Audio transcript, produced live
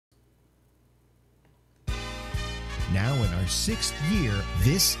Now in our 6th year,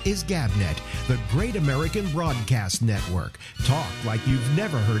 this is GabNet, the Great American Broadcast Network. Talk like you've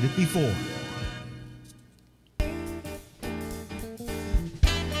never heard it before.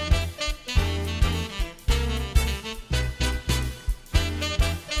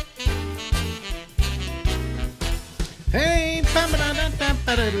 Hey,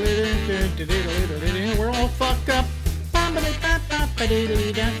 we're all fucked up.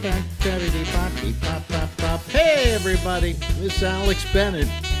 Hey, everybody, this is Alex Bennett,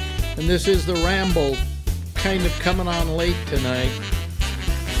 and this is the Ramble, kind of coming on late tonight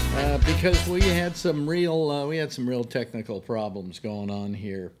because we had some real technical problems going on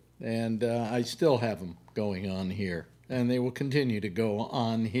here, and I still have them going on here, and they will continue to go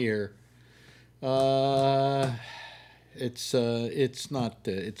on here. It's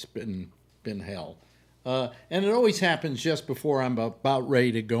been hell. And it always happens just before I'm about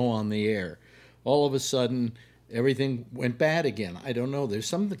ready to go on the air. All of a sudden, everything went bad again. I don't know. There's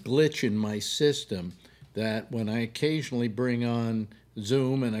some glitch in my system that when I occasionally bring on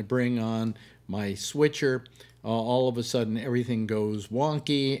Zoom and I bring on my switcher, all of a sudden everything goes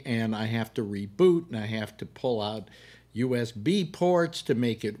wonky and I have to reboot and I have to pull out USB ports to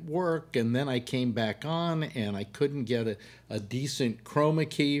make it work, and then I came back on and I couldn't get a decent chroma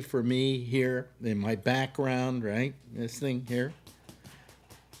key for me here in my background, right? This thing here.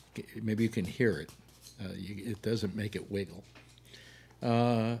 Maybe you can hear it. It doesn't make it wiggle.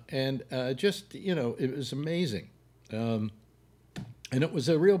 Just, you know, it was amazing. And it was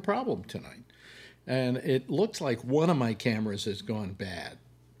a real problem tonight. And it looks like one of my cameras has gone bad,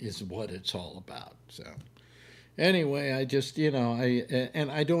 is what it's all about, so... Anyway, I just, you know,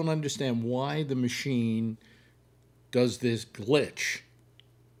 I don't understand why the machine does this glitch,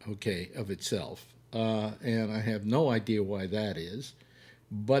 okay, of itself. And I have no idea why that is,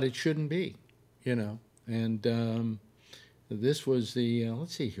 but it shouldn't be, you know. And this was the,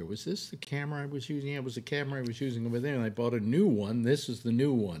 let's see here, was this the camera I was using? Yeah, it was the camera I was using over there, and I bought a new one. This is the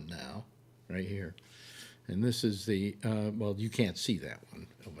new one now, right here. And this is the, well, you can't see that one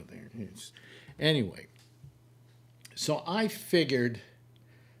over there. Anyway. So I figured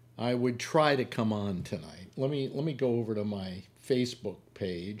I would try to come on tonight. Let me go over to my Facebook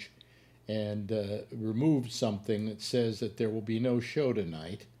page and remove something that says that there will be no show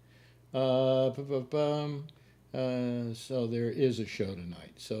tonight. So there is a show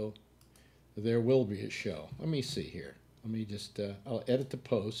tonight. So there will be a show. Let me see here. Let me just, I'll edit the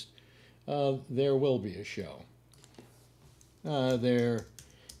post. There will be a show. There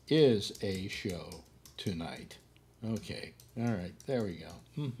is a show tonight. Okay, all right, there we go.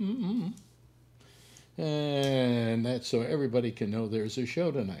 And that's so everybody can know there's a show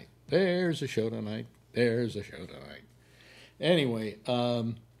tonight. There's a show tonight. There's a show tonight. Anyway,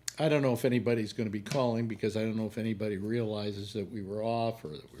 I don't know if anybody's going to be calling because I don't know if anybody realizes that we were off or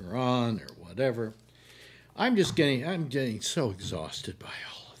that we were on or whatever. I'm getting so exhausted by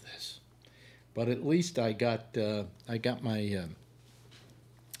all of this. But at least I got my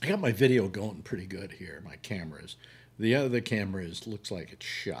video going pretty good here, my cameras. The other camera looks like it's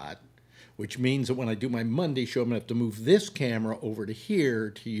shot, which means that when I do my Monday show, I'm going to have to move this camera over to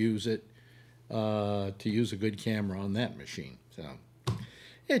here to use it, to use a good camera on that machine. So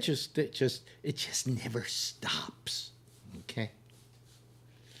it just never stops, okay?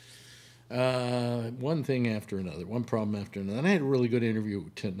 One thing after another, one problem after another. And I had a really good interview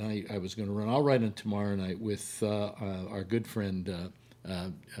tonight I was going to run. I'll write it tomorrow night with our good friend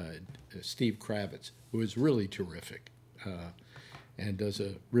Steve Kravitz, who is really terrific and does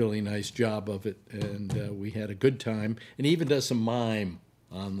a really nice job of it. And we had a good time, and he even does some mime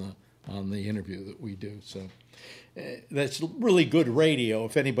on the interview that we do. So that's really good radio.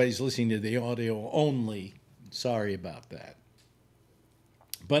 If anybody's listening to the audio only, sorry about that.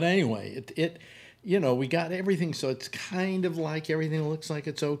 But anyway, it you know, we got everything, so it's kind of like everything looks like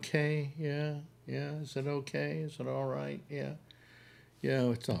it's okay. Yeah. Is it okay? Is it all right? Yeah. Yeah,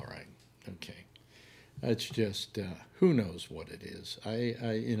 it's all right. Okay. It's just, who knows what it is.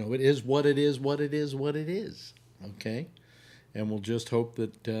 You know, it is what it is, what it is, what it is. Okay? And we'll just hope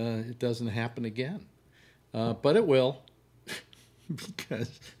that it doesn't happen again. But it will,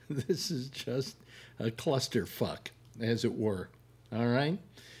 because this is just a clusterfuck, as it were. All right?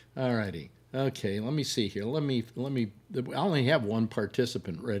 All righty. Okay, let me see here. I only have one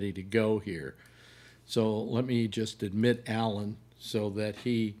participant ready to go here. So let me just admit Alan so that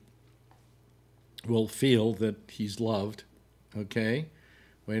he will feel that he's loved. Okay?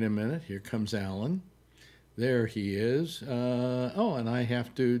 Wait a minute. Here comes Alan. There he is. Oh, and I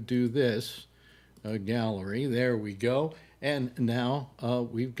have to do this. Gallery. There we go. And now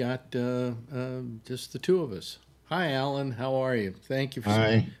we've got just the two of us. Hi, Alan. How are you? Thank you for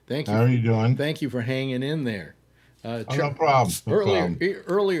Hi. thank you How are you doing? thank you for hanging in there. Oh, no problem. No Earlier, problem.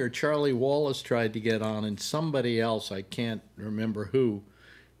 earlier, Charlie Wallace tried to get on, and somebody else, I can't remember who,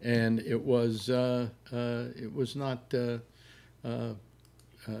 and it was not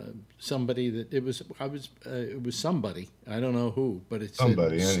somebody that it was somebody, I don't know who, but it said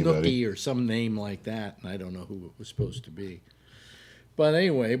Somebody, anybody. Snooky or some name like that, and I don't know who it was supposed to be. But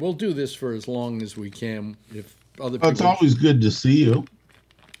anyway, we'll do this for as long as we can. Well, it's always good to see you.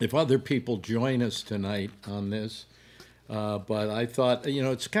 If other people join us tonight on this, but I thought,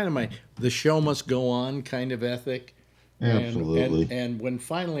 it's kind of the show must go on kind of ethic. Absolutely. And when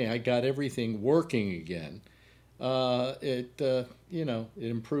finally I got everything working again, it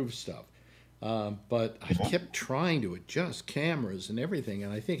improves stuff. But I kept trying to adjust cameras and everything,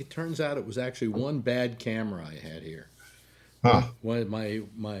 and I think it turns out it was actually one bad camera I had here. Huh. My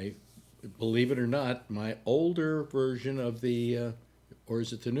believe it or not, my older version of the, or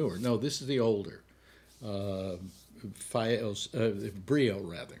is it the newer? No, this is the older, Brio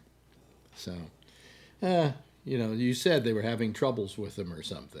rather. So, you said they were having troubles with them or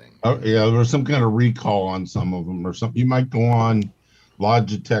something. Oh, yeah, there was some kind of recall on some of them or something. You might go on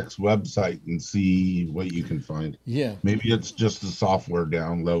Logitech's website and see what you can find. Yeah, Maybe it's just a software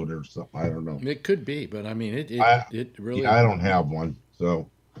download or something. I don't know. it could be, but I mean, it really, I don't have one, so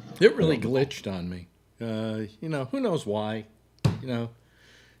it really glitched on me. Who knows why? No,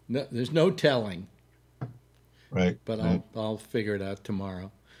 there's no telling. right. But Right. I'll figure it out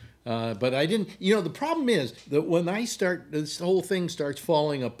tomorrow. But I didn't. The problem is that when this whole thing starts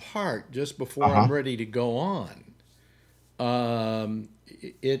falling apart just before I'm ready to go on.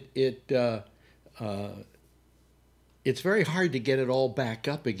 It's very hard to get it all back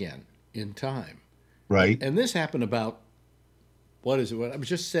up again in time. Right. And this happened about, what is it? I was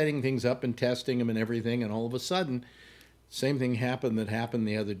just setting things up and testing them and everything, and all of a sudden, same thing happened that happened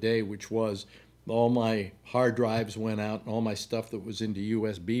the other day, which was all my hard drives went out and all my stuff that was into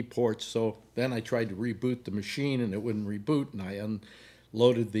USB ports. So then I tried to reboot the machine and it wouldn't reboot, and I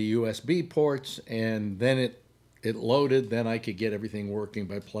unloaded the USB ports, and then it loaded. Then I could get everything working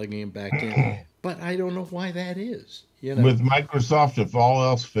by plugging it back in. But I don't know why that is. With Microsoft, if all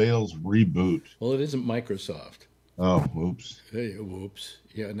else fails, reboot. Well, it isn't Microsoft. Oh, oops. Hey, whoops.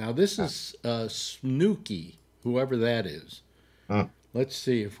 Yeah. Now this is Snooky, whoever that is. Huh. Let's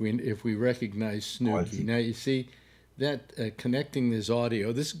see if we recognize Snooky. Now you see that connecting this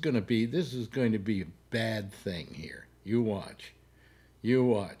audio. This is going to be a bad thing here. You watch.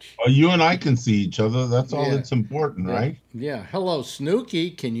 Well, you and I can see each other. That's all that's important, right? Yeah. Hello,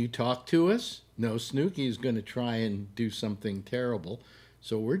 Snooky. Can you talk to us? No, Snooky is going to try and do something terrible,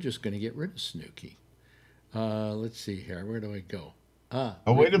 so we're just going to get rid of Snooky. Let's see here. Where do I go? Oh,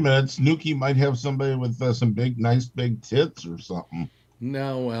 wait a minute. Snooky might have somebody with some nice big tits or something.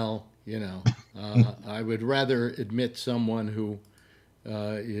 No, well, I would rather admit someone who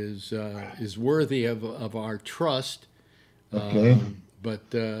is worthy of our trust. Okay.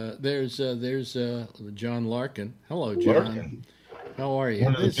 But there's John Larkin. Hello, John. Larkin. How are you?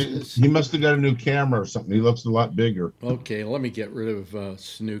 He must have got a new camera or something. He looks a lot bigger. Okay, let me get rid of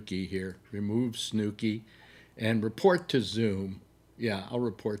Snooky here. Remove Snooky and report to Zoom. Yeah, I'll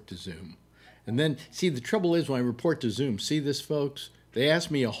report to Zoom. And then, see, the trouble is when I report to Zoom, see this, folks? They ask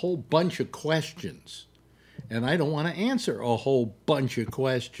me a whole bunch of questions, and I don't want to answer a whole bunch of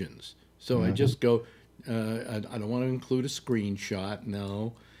questions. So I just go, I don't want to include a screenshot,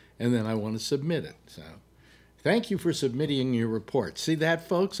 no, and then I want to submit it. So thank you for submitting your report. See that,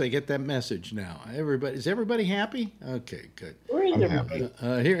 folks? I get that message now. Is everybody happy? Okay, good. Where is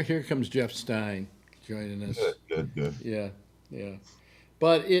everybody? Here comes Jeff Stein joining us. Good. Yeah.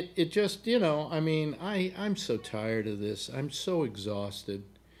 But it just, I mean, I'm so tired of this. I'm so exhausted,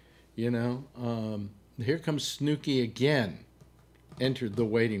 Here comes Snooky again. Entered the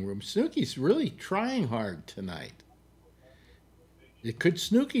waiting room. Snooky's really trying hard tonight. Could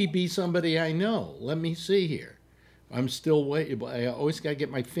Snooky be somebody I know? Let me see here. I'm still waiting. I always got to get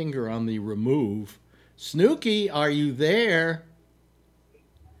my finger on the remove. Snooky, are you there?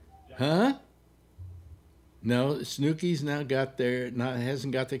 Huh? No, Snooky's now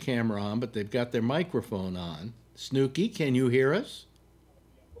hasn't got the camera on, but they've got their microphone on. Snooky, can you hear us?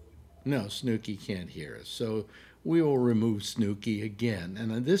 No, Snooky can't hear us. So we will remove Snooky again.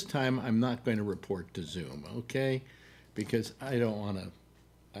 And this time I'm not going to report to Zoom, okay? Because I don't want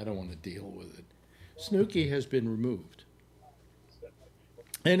to deal with it. Snooky has been removed.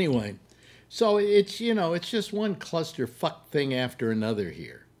 Anyway, so it's just one clusterfuck thing after another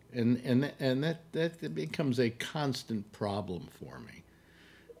here. And that becomes a constant problem for me.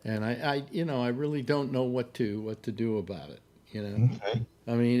 and I really don't know what to do about it. You know, Okay.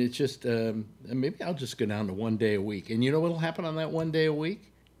 I mean, it's just maybe I'll just go down to 1 day a week, and you know what'll happen on that 1 day a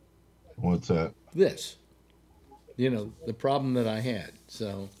week? What's that? This, the problem that I had.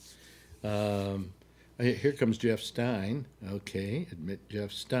 So here comes Jeff Stein. Okay, admit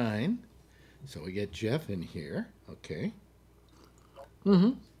Jeff Stein. So we get Jeff in here. Okay.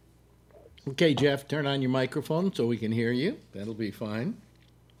 Okay, Jeff, turn on your microphone so we can hear you. That'll be fine.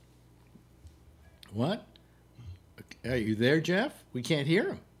 What? Are you there, Jeff? We can't hear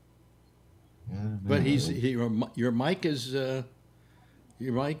him. Yeah, But your mic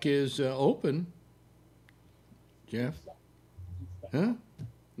is open, Jeff. Huh?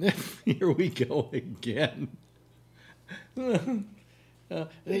 Here we go again.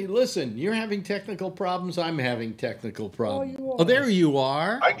 Hey, listen, you're having technical problems. I'm having technical problems. Oh, there you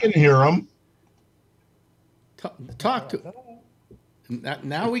are. I can hear him. Talk to.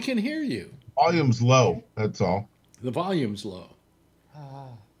 Now we can hear you. Volume's low. That's all. The volume's low.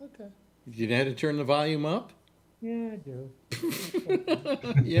 Okay. You had to turn the volume up? Yeah, I do.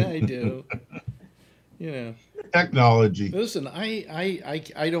 Yeah, I do. Technology. Listen,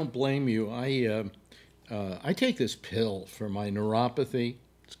 I don't blame you. I take this pill for my neuropathy.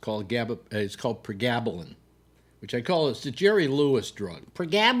 It's called pregabalin, which I call it's the Jerry Lewis drug.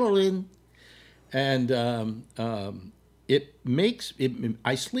 Pregabalin, and it makes it.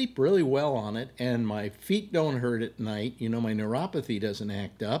 I sleep really well on it, and my feet don't hurt at night. My neuropathy doesn't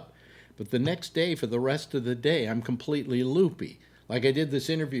act up. But the next day, for the rest of the day, I'm completely loopy. Like I did this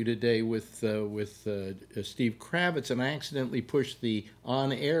interview today with Steve Kravitz, and I accidentally pushed the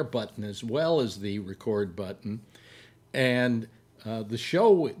on-air button as well as the record button, and the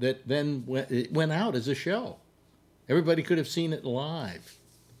show that then went out as a show. Everybody could have seen it live.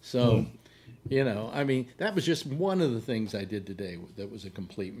 So, I mean, that was just one of the things I did today that was a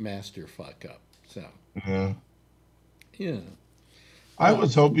complete master fuck up. So, Yeah. I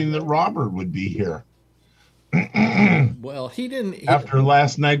was hoping that Robert would be here. Well, he didn't. After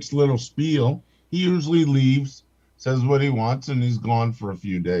last night's little spiel, he usually leaves, says what he wants, and he's gone for a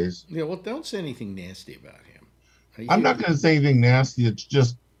few days. Yeah, well, don't say anything nasty about him. I'm not going to say anything nasty. It's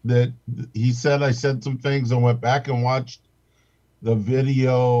just that he said I said some things. I went back and watched the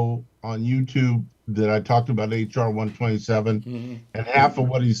video on YouTube that I talked about HR 127, and half of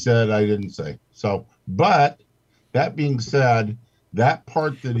what he said I didn't say. So, but that being said, that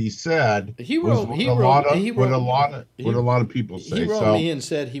part that he said what a lot of people say. He wrote me and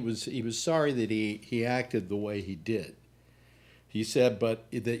said he was sorry that he acted the way he did. He said, but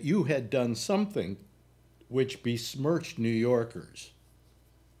that you had done something which besmirched New Yorkers.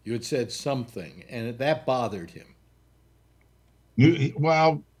 You had said something, and that bothered him.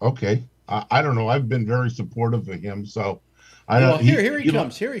 Well, okay. I don't know. I've been very supportive of him, so I don't. Well, here he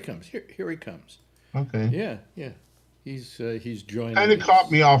comes. Here he comes. Here he comes. Okay. Yeah. He's joining. Kind of caught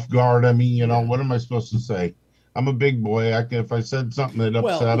me off guard. I mean, what am I supposed to say? I'm a big boy. If I said something that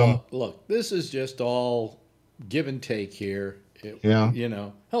upset him. Look, this is just all give and take here. Yeah.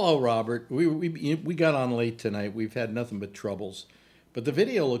 Hello, Robert. We got on late tonight. We've had nothing but troubles, but the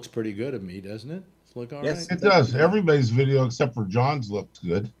video looks pretty good of me, doesn't it? Look all yes, right? It does. Everybody's video except for John's looks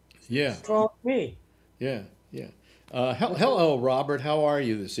good. Yeah. Call me. Yeah. Hello, Robert. How are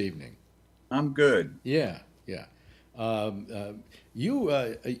you this evening? I'm good. Yeah.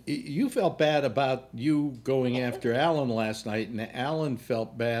 You felt bad about you going after Alan last night, and Alan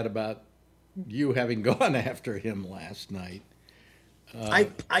felt bad about you having gone after him last night. I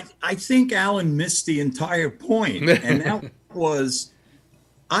think Alan missed the entire point, and that was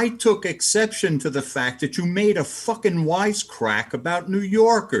I took exception to the fact that you made a fucking wisecrack about New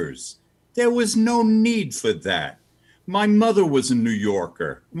Yorkers. There was no need for that. My mother was a New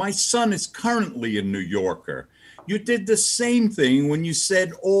Yorker. My son is currently a New Yorker. You did the same thing when you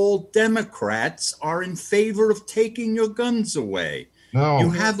said all Democrats are in favor of taking your guns away. No.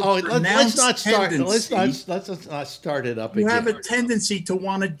 You have a let's not start it up again. You have a tendency to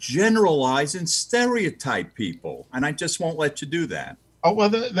want to generalize and stereotype people, and I just won't let you do that. Oh, well,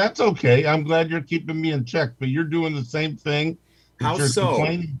 that's okay. I'm glad you're keeping me in check, but you're doing the same thing. How so?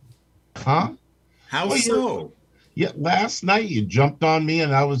 Huh? How so? Yeah, last night you jumped on me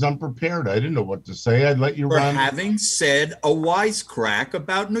and I was unprepared. I didn't know what to say. I'd let you For run. having said a wisecrack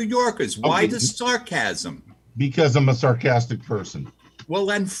about New Yorkers. Why the sarcasm? Because I'm a sarcastic person. Well,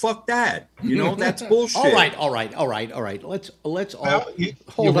 then fuck that. That's bullshit. All right. Let's all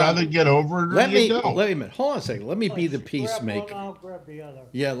hold on. Rather get over it or Let me don't. wait a minute. Hold on a second. Let me be the peacemaker. Grab one, I'll grab the other.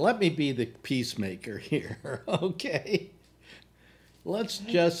 Yeah, let me be the peacemaker here. Okay. Let's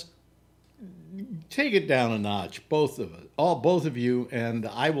just take it down a notch, both of it, both of you, and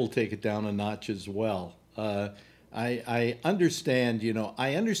I will take it down a notch as well. I understand,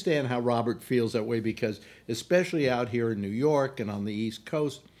 I understand how Robert feels that way because, especially out here in New York and on the East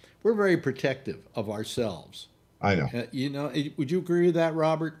Coast, we're very protective of ourselves. I know. Would you agree with that,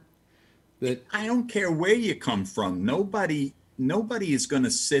 Robert? That I don't care where you come from. Nobody is going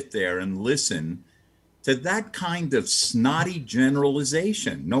to sit there and listen to that kind of snotty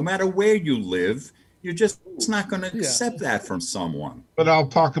generalization. No matter where you live, you're just not going to accept that from someone. But I'll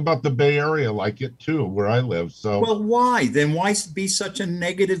talk about the Bay Area like it too, where I live. So, well, why? Then why be such a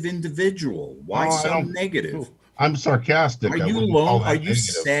negative individual? Why so negative? I'm sarcastic. Are you alone? Are you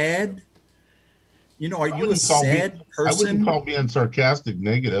sad? Are you a sad person? I wouldn't call being sarcastic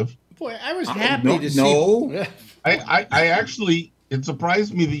negative. Boy, I was happy to see. No, I actually, it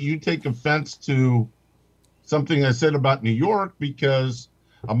surprised me that you take offense to something I said about New York, because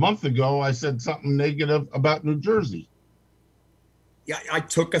a month ago I said something negative about New Jersey. Yeah, I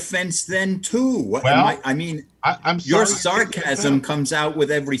took offense then too. Well, I'm sorry, your sarcasm comes out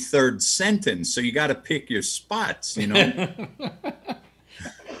with every third sentence, so you got to pick your spots.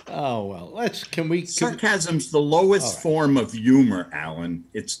 Oh well, sarcasm's the lowest form of humor, Alan.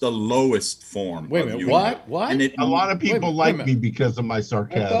 It's the lowest form. Wait a minute, humor. What? And a lot of people like me because of my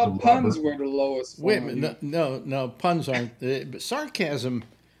sarcasm. I thought puns were the lowest form. Wait a minute, no, puns aren't. But sarcasm,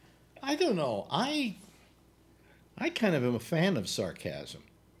 I don't know. I kind of am a fan of sarcasm.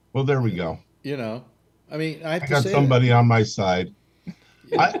 Well, there we go. I got somebody on my side.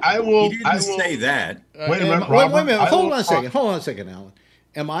 I will. He didn't say that. Wait a minute, Robert. Wait a minute. Hold on a second, Alan.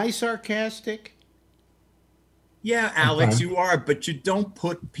 Am I sarcastic? Yeah, Alex, you are, but you don't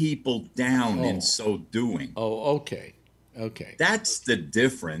put people down in so doing. Oh, okay. That's the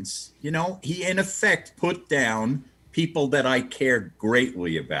difference. He in effect put down people that I cared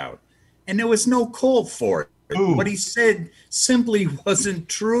greatly about. And there was no call for it. Ooh. What he said simply wasn't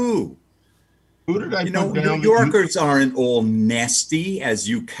true. Who did I put down? New Yorkers aren't all nasty as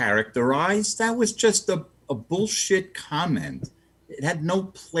you characterize. That was just a bullshit comment. It had no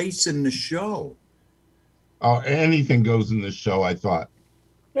place in the show. Oh, anything goes in this show, I thought.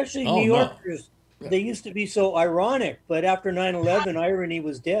 Especially New Yorkers. No. They used to be so ironic, but after 9/11, irony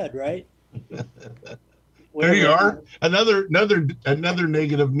was dead, right? There you are. Another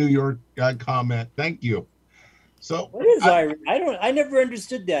negative New York comment. Thank you. So what is irony? I never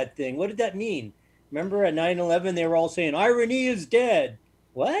understood that thing. What did that mean? Remember at 9/11, they were all saying irony is dead.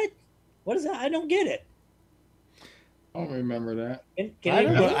 What? What is that? I don't get it. I don't remember that.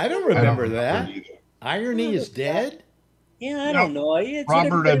 I don't remember that. Irony is dead? Yeah, I don't know.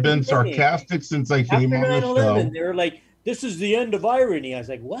 Robert, I've been sarcastic since I came on the show. They were like, this is the end of irony. I was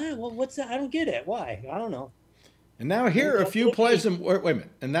like, what? Well, what's that? I don't get it. Why? I don't know. And now here are a few pleasant wait a minute.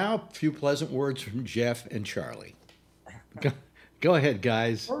 And now a few pleasant words from Jeff and Charlie. Go ahead,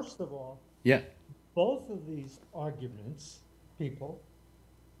 guys. First of all, both of these arguments, people,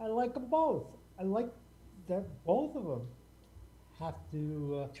 I like them both. I like that both of them have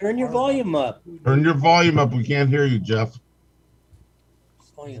to turn your volume up. Turn your volume up. We can't hear you, Jeff.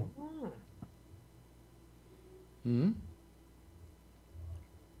 Volume. I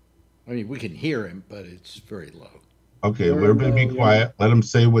mean, we can hear him, but it's very low. Okay, everybody be quiet. Let him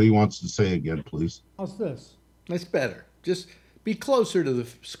say what he wants to say again, please. How's this? That's better. Just be closer to the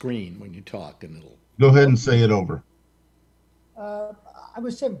screen when you talk, and it'll. Go ahead and say it over. I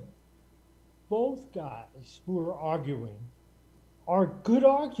would say both guys who are arguing are good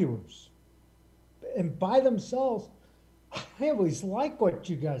arguers. And by themselves, I always like what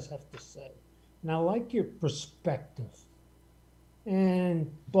you guys have to say. And I like your perspective.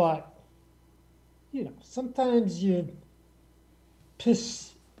 But sometimes you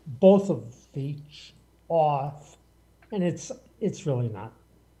piss both of each off. And it's really not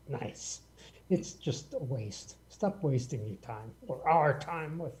nice. It's just a waste. Stop wasting your time or our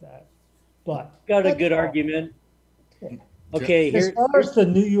time with that. But got a good argument. Yeah. Okay, as far as the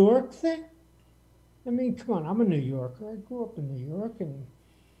New York thing, I mean, come on, I'm a New Yorker. I grew up in New York and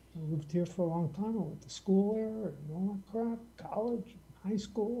I lived here for a long time. I went to school there and all that crap, college, high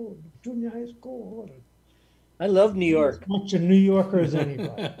school, junior high school. I love New York. As much a New Yorker as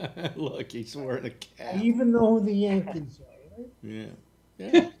anybody. Look, he's wearing a cap. I even know who the Yankees are, right?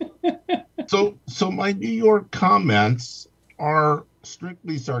 Yeah. So my New York comments are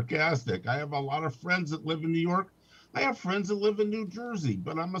strictly sarcastic. I have a lot of friends that live in New York. I have friends that live in New Jersey,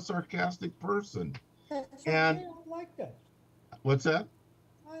 but I'm a sarcastic person. I like that. What's that?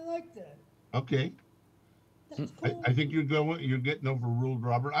 I like that. Okay. That's cool. I think you're getting overruled,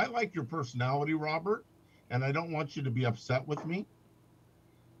 Robert. I like your personality, Robert, and I don't want you to be upset with me.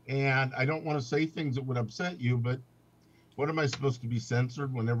 And I don't want to say things that would upset you, but what am I supposed to be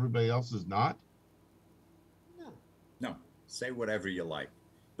censored when everybody else is not? No, say whatever you like.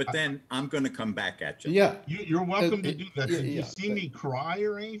 But then I'm going to come back at you. Yeah. You're welcome to do that. Did you yeah, see me cry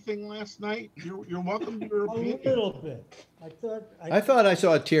or anything last night? You're welcome to your A opinion. little bit. I thought I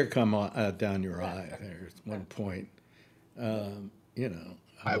saw a tear come down your eye there at one point. You know.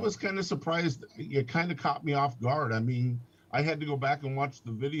 I was kind of surprised. You kind of caught me off guard. I mean, I had to go back and watch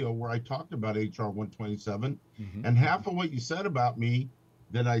the video where I talked about HR 127, and half of what you said about me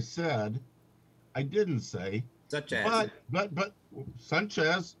that I said, I didn't say. Such as, but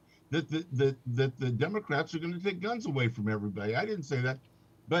Sanchez, that the Democrats are going to take guns away from everybody. I didn't say that,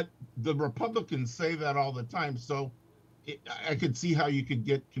 but the Republicans say that all the time. So I could see how you could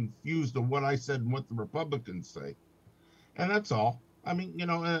get confused of what I said and what the Republicans say, and that's all. I mean, you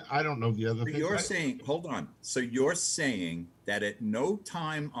know, I don't know the other thing. You're saying, hold on. So you're saying that at no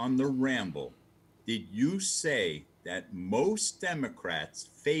time on the Ramble did you say that most Democrats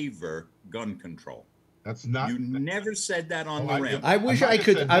favor gun control? That's not. You never said that on the Ramble. I wish I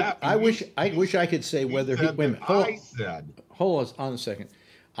could. I wish I could say whether he. Wait a minute. Hold on a second.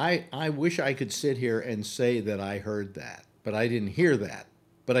 I wish I could sit here and say that I heard that, but I didn't hear that.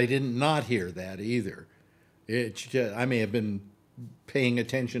 But I did not hear that either. It's just, I may have been paying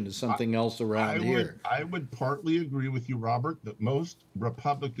attention to something else around here. I would partly agree with you, Robert, that most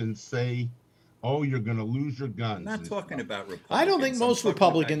Republicans say, oh, you're going to lose your guns. I'm not talking about Republicans. I don't think most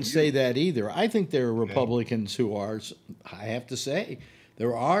Republicans say that either. I think there are Republicans who are, I have to say,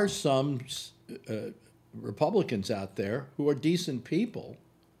 there are some Republicans out there who are decent people.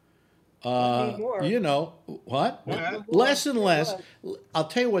 You know, what? Less and less. I'll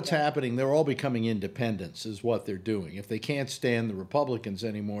tell you what's happening. They're all becoming independents is what they're doing. If they can't stand the Republicans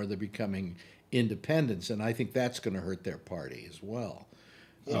anymore, they're becoming independents. And I think that's going to hurt their party as well.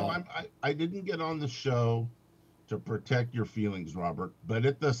 So I didn't get on the show to protect your feelings, Robert. But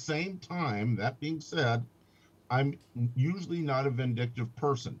at the same time, that being said, I'm usually not a vindictive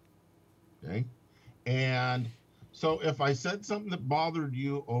person. Okay. And so if I said something that bothered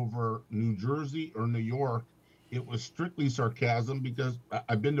you over New Jersey or New York, it was strictly sarcasm because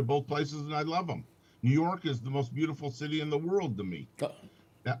I've been to both places and I love them. New York is the most beautiful city in the world to me.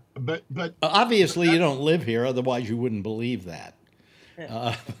 But obviously you don't live here, otherwise you wouldn't believe that.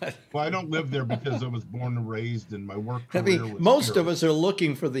 Well, I don't live there because I was born and raised, and my work career was most of us are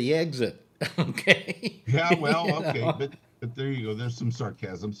looking for the exit. Okay. Yeah, well, okay, but there you go. There's some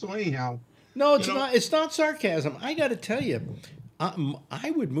sarcasm. So anyhow. No, it's not. It's not sarcasm. I got to tell you,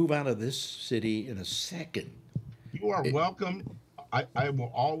 I would move out of this city in a second. You are welcome. I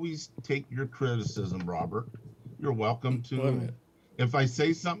will always take your criticism, Robert. You're welcome to. If I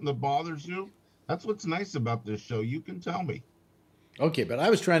say something that bothers you, that's what's nice about this show. You can tell me. Okay, but I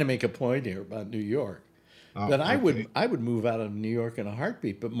was trying to make a point here about New York. That I would move out of New York in a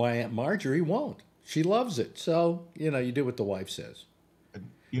heartbeat, but my Aunt Marjorie won't. She loves it. So, you do what the wife says.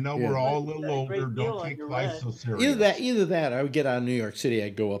 You know, we're all a little older. Don't take life so serious. Either that, I would get out of New York City.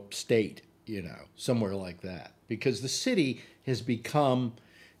 I'd go upstate, somewhere like that, because the city has become.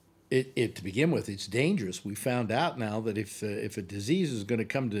 It to begin with, it's dangerous. We found out now that if a disease is going to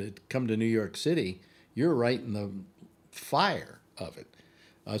come to New York City, you're right in the fire of it.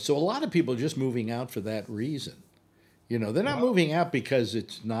 So a lot of people are just moving out for that reason. They're not moving out because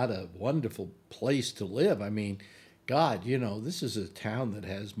it's not a wonderful place to live. I mean, God, this is a town that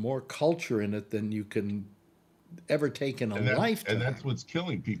has more culture in it than you can ever take in a lifetime. And that's what's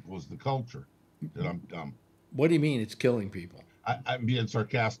killing people is the culture. That I'm dumb. What do you mean it's killing people? I'm being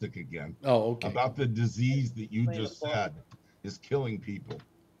sarcastic again. Oh, okay. About the disease that you just said is killing people.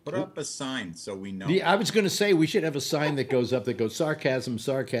 Put up a sign so we know. I was going to say we should have a sign that goes up that goes sarcasm,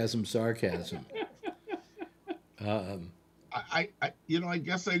 sarcasm, sarcasm. I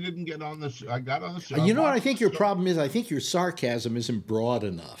guess I didn't get on the show. I got on the show. You know what I think your problem is? I think your sarcasm isn't broad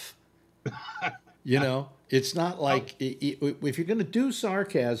enough. It's not like if you're going to do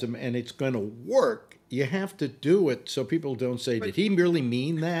sarcasm and it's going to work, you have to do it so people don't say, "Did he really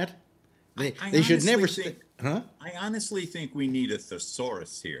mean that?" They should never say, "Huh?" I honestly think we need a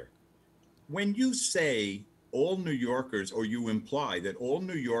thesaurus here. When you say all New Yorkers, or you imply that all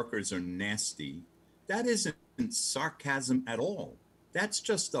New Yorkers are nasty, that isn't sarcasm at all. That's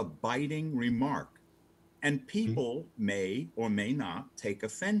just a biting remark. And people may or may not take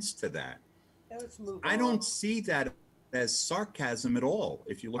offense to that. Let's move I on. don't see that as sarcasm at all,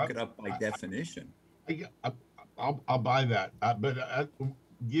 if you look it up by definition. I'll buy that. But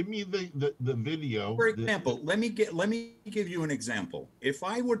give me the video. For example, let me give you an example. If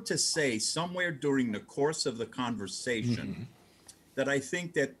I were to say somewhere during the course of the conversation, that I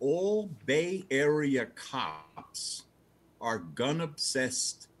think that all Bay Area cops are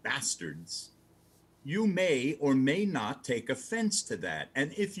gun-obsessed bastards. You may or may not take offense to that.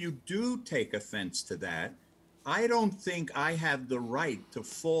 And if you do take offense to that, I don't think I have the right to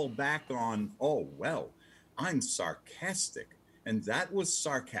fall back on, oh, well, I'm sarcastic. And that was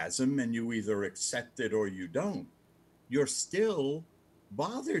sarcasm, and you either accept it or you don't. You're still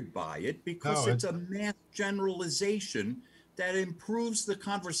bothered by it because No, it's a mass generalization that improves the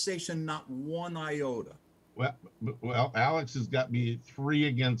conversation not one iota. well, Alex has got me 3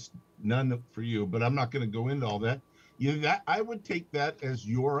 against none for you, but I'm not going to go into all that. That I would take that as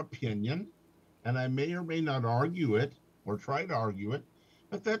your opinion, and I may or may not argue it or try to argue it,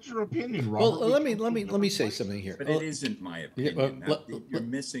 but that's your opinion, Robert. Well, let me say something here. But it isn't my opinion. You're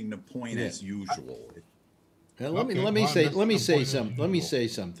missing the point as usual. Let me say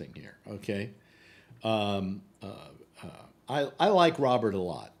something here. Okay, I like Robert a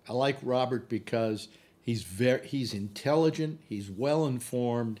lot. I like Robert because he's intelligent, he's well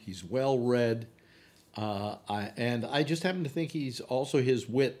informed, he's well read, and I just happen to think his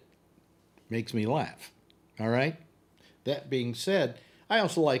wit makes me laugh. All right. That being said, I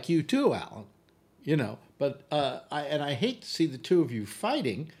also like you too, Alan. But I hate to see the two of you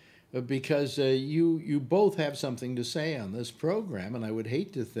fighting because you both have something to say on this program, and I would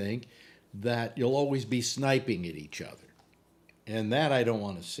hate to think that you'll always be sniping at each other, and that I don't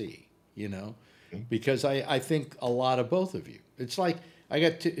want to see. Because I think a lot of both of you. It's like I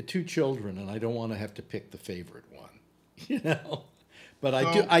got two children, and I don't want to have to pick the favorite one. But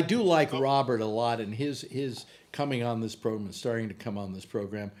I do like Robert a lot, and his coming on this program and starting to come on this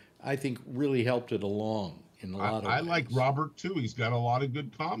program, I think really helped it along in a lot of ways. I like Robert too. He's got a lot of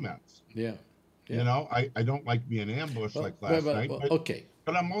good comments. Yeah. I don't like being ambushed like last night. Okay.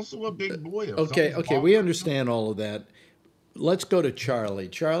 But I'm also a big boy. Okay, we understand all of that. Let's go to Charlie.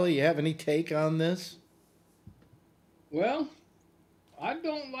 Charlie, you have any take on this? Well, I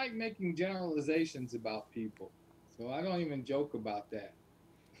don't like making generalizations about people, so I don't even joke about that.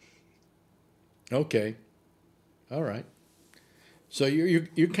 Okay, all right. So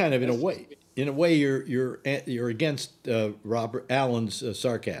you're kind of in a way you're against Robert Allen's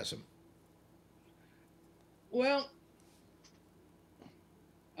sarcasm. Well,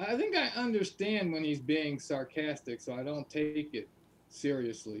 I think I understand when he's being sarcastic, so I don't take it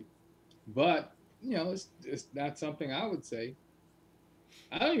seriously. But, it's not something I would say.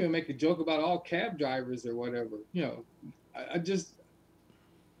 I don't even make a joke about all cab drivers or whatever. In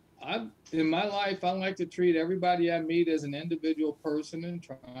my life, I like to treat everybody I meet as an individual person and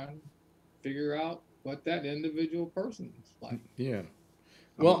try and figure out what that individual person is like. Yeah.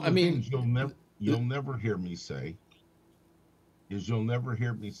 Well, I mean, you'll never hear me say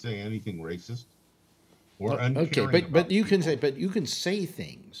anything racist or uncaring. Okay, but you can say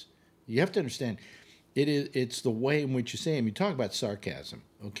things. You have to understand, it's the way in which you say them. You talk about sarcasm.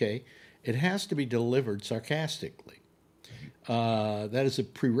 Okay, it has to be delivered sarcastically. That is a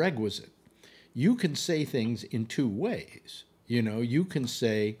prerequisite. You can say things in two ways. You can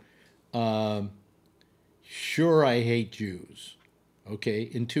say, "Sure, I hate Jews." Okay,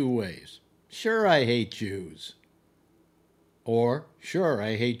 in two ways. Sure, I hate Jews. Or, sure,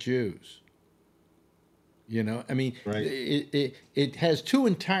 I hate Jews. Right. It has two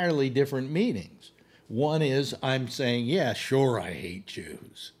entirely different meanings. One is I'm saying, yeah, sure, I hate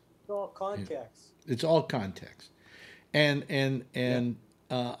Jews. It's all context. It's all context. And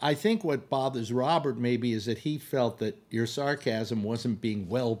I think what bothers Robert maybe is that he felt that your sarcasm wasn't being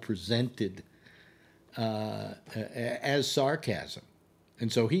well presented as sarcasm.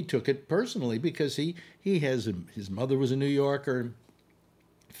 And so he took it personally because his mother was a New Yorker,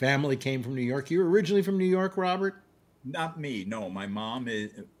 family came from New York. You were originally from New York, Robert? Not me. No, my mom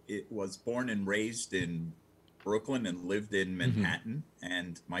was born and raised in Brooklyn and lived in Manhattan,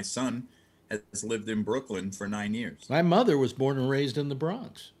 and my son has lived in Brooklyn for 9 years. My mother was born and raised in the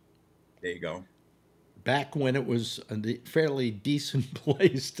Bronx. There you go. Back when it was a fairly decent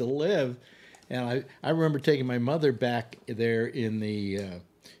place to live. And I remember taking my mother back there in the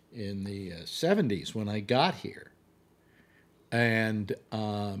 70s when I got here. And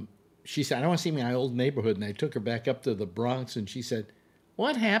she said, I want to see my old neighborhood. And I took her back up to the Bronx, and she said,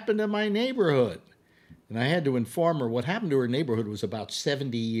 what happened to my neighborhood? And I had to inform her what happened to her neighborhood was about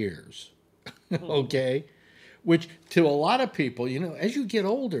 70 years. Okay? Which to a lot of people, as you get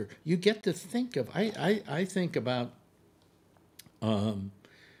older, you get to think of, I think about,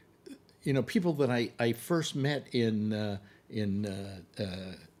 people that I first met in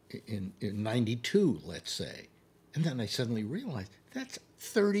 92, let's say. And then I suddenly realized that's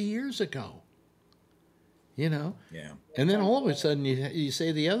 30 years ago. you know? Yeah. And then all of a sudden you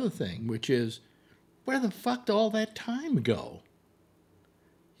say the other thing, which is, where the fuck did all that time go?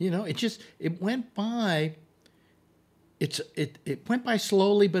 You know, it went by. It went by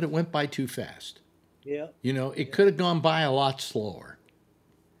slowly, but it went by too fast. Yeah. You know, it could have gone by a lot slower.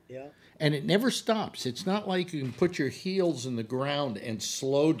 Yeah. And it never stops. It's not like you can put your heels in the ground and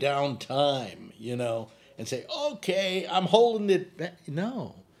slow down time, you know, and say, okay, I'm holding it back.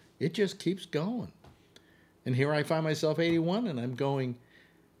 No, it just keeps going. And here I find myself 81 and I'm going,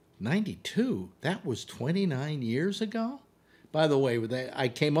 92? That was 29 years ago? By the way, I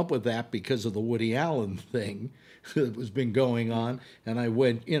came up with that because of the Woody Allen thing that was been going on. And I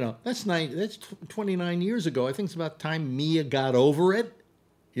went, you know, that's 29 years ago. I think it's about time Mia got over it,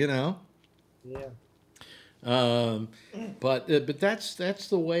 you know. Yeah. But that's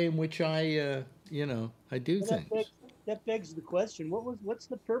the way in which I you know, I do Well, things. that begs the question: what's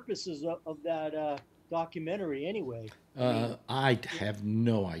the purposes of that documentary anyway? I have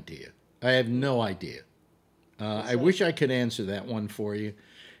no idea. I have no idea. I wish I could answer that one for you.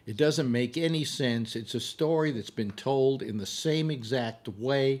 It doesn't make any sense. It's a story that's been told in the same exact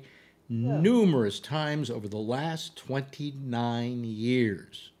way numerous times over the last 29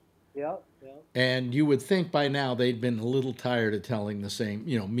 years. Yeah, yeah. And you would think by now they'd been a little tired of telling the same,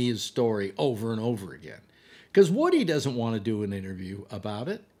 you know, Mia's story over and over again. Because Woody doesn't want to do an interview about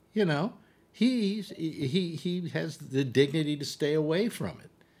it, you know. He has the dignity to stay away from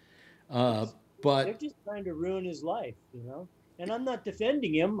it. But They're just trying to ruin his life, you know. And I'm not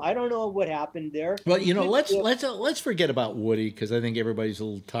defending him. I don't know what happened there. But you know, let's forget about Woody because I think everybody's a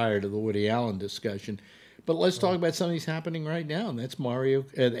little tired of the Woody Allen discussion. But let's talk about something that's happening right now, and that's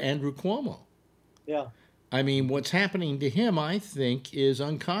Andrew Cuomo. Yeah. I mean, what's happening to him, I think, is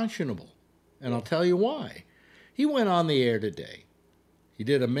unconscionable, and I'll tell you why. He went on the air today. He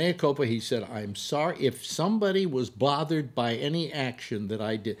did a mea culpa. He said, I'm sorry if somebody was bothered by any action that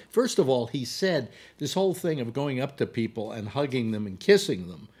I did. First of all, he said this whole thing of going up to people and hugging them and kissing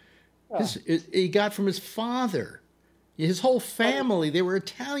them, he got from his father. His whole family, they were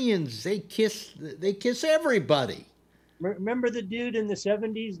Italians. They kiss everybody. Remember the dude in the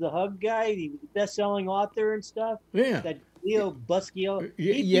 70s, the hug guy, the best-selling author and stuff? Yeah. That Leo Buscio.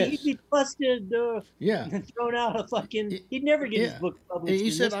 Yes. He'd be busted and thrown out of fucking... He'd never get his book published. And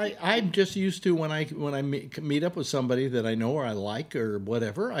he said, I'm just used to when I meet up with somebody that I know or I like or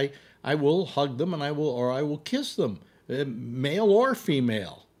whatever, I will hug them and I will kiss them, male or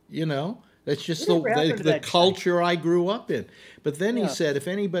female, you know. That's just the culture I grew up in. But then he said, if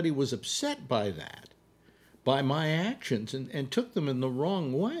anybody was upset by that, by my actions, and took them in the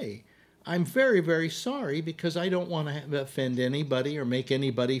wrong way, I'm very, very sorry because I don't want to offend anybody or make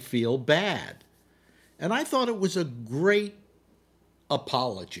anybody feel bad. And I thought it was a great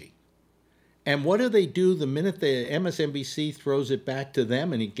apology. And what do they do the minute the MSNBC throws it back to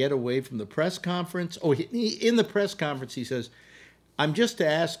them and he get away from the press conference? Oh, in the press conference he says, I'm just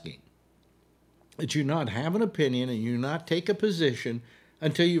asking that you not have an opinion and you not take a position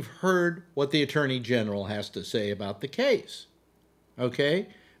until you've heard what the Attorney General has to say about the case. Okay?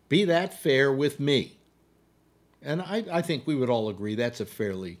 Be that fair with me. And I think we would all agree that's a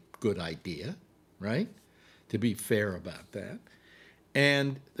fairly good idea, right? To be fair about that.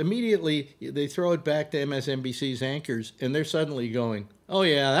 And immediately they throw it back to MSNBC's anchors, and they're suddenly going, oh,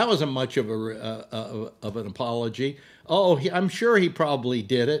 yeah, that wasn't much of an apology. Oh, I'm sure he probably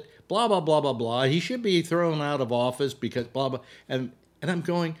did it. Blah, blah, blah, blah, blah. He should be thrown out of office because blah, blah. And I'm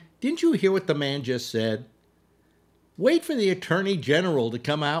going, didn't you hear what the man just said? Wait for the Attorney General to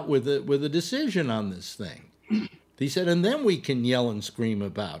come out with a decision on this thing. He said, and then we can yell and scream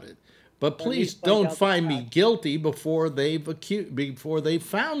about it. But please don't find me guilty before they've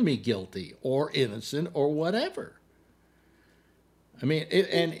found me guilty or innocent or whatever. I mean,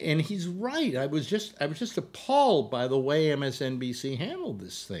 and he's right. I was just appalled by the way MSNBC handled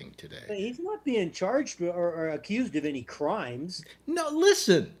this thing today. He's not being charged or accused of any crimes. No,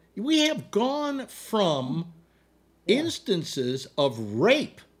 listen. We have gone from instances of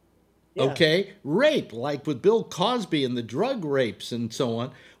rape. Yeah. Okay, rape, like with Bill Cosby and the drug rapes and so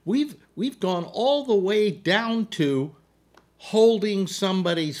on. We've gone all the way down to holding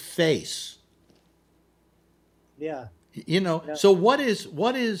somebody's face. Yeah. You know. Yeah. So what's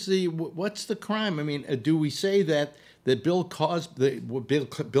the crime? I mean, do we say that Bill Cosby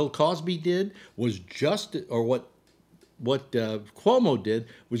did was just, or what Cuomo did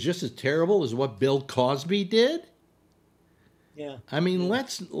was just as terrible as what Bill Cosby did? Yeah. I mean,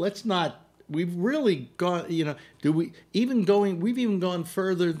 let's not. We've really gone. You know, we've even gone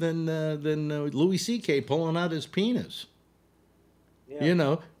further than Louis C.K. pulling out his penis. Yeah. You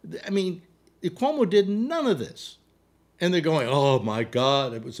know, I mean, Cuomo did none of this. And they're going, oh my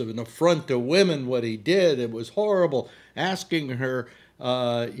God, it was an affront to women what he did. It was horrible. Asking her,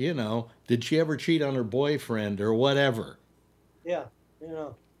 did she ever cheat on her boyfriend or whatever? Yeah,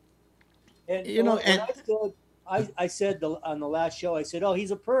 And I said on the last show, I said, oh,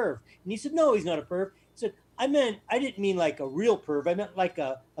 he's a perv. And he said, no, he's not a perv. He said, I didn't mean like a real perv. I meant like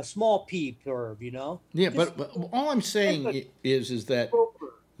a small p perv, Yeah, but all I'm saying is that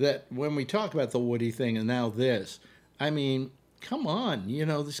when we talk about the Woody thing and now this, I mean, come on,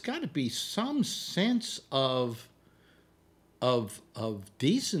 there's got to be some sense of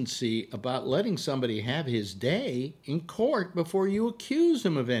decency about letting somebody have his day in court before you accuse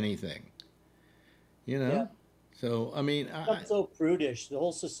him of anything. Yeah. So I mean, I'm so prudish. The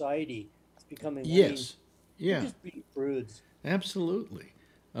whole society is becoming. Yes. We're just being prudes. Absolutely.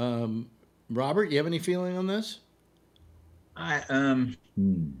 Robert, you have any feeling on this? I'm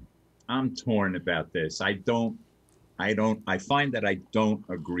torn about this. I find that I don't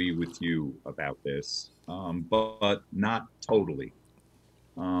agree with you about this, but not totally.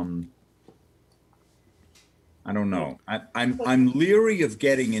 I don't know. I'm leery of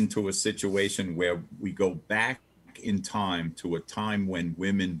getting into a situation where we go back in time to a time when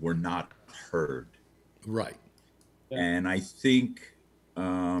women were not heard. Right. And I think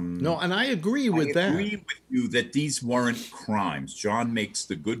no, and I agree with that. I agree with you that these weren't crimes. John makes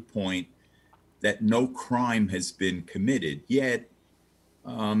the good point that no crime has been committed. Yet,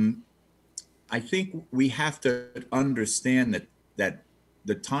 I think we have to understand that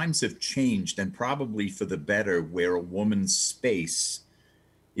the times have changed, and probably for the better, where a woman's space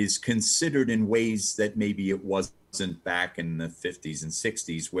is considered in ways that maybe it wasn't back in the 50s and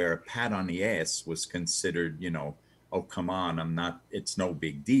 60s, where a pat on the ass was considered, oh, come on, it's no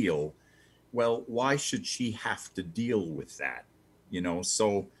big deal. Well, why should she have to deal with that?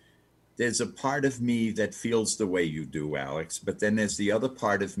 So there's a part of me that feels the way you do, Alex, but then there's the other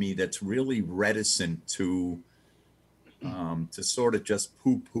part of me that's really reticent to sort of just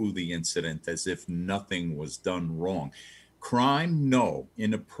poo-poo the incident as if nothing was done wrong. Crime, no.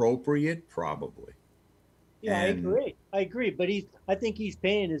 Inappropriate, probably. Yeah, I agree. But I think he's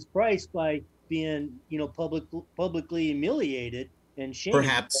paying his price by being, publicly humiliated and shamed.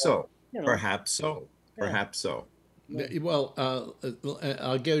 Perhaps so. Perhaps so. Perhaps so. Well,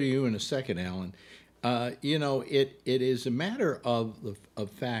 I'll go to you in a second, Alan. It is a matter of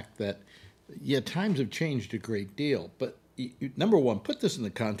fact that, times have changed a great deal. But number one, put this in the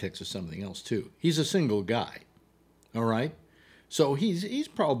context of something else too. He's a single guy, all right. So he's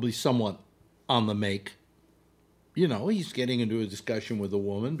probably somewhat on the make. He's getting into a discussion with a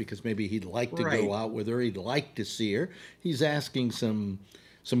woman because maybe he'd like to go out with her. He'd like to see her. He's asking some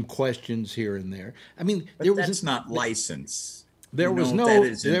questions here and there. I mean, but that's not license. There was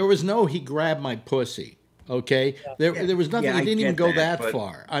no. He grabbed my pussy. Okay, there was nothing. He didn't even go that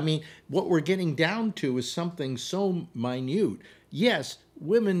far. I mean, what we're getting down to is something so minute. Yes,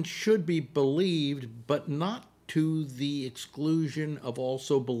 women should be believed, but not to the exclusion of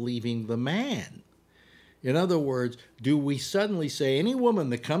also believing the man. In other words, do we suddenly say any woman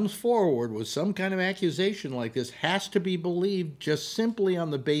that comes forward with some kind of accusation like this has to be believed just simply on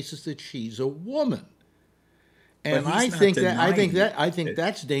the basis that she's a woman? And I think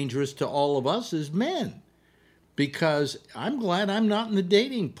that's dangerous to all of us as men, because I'm glad I'm not in the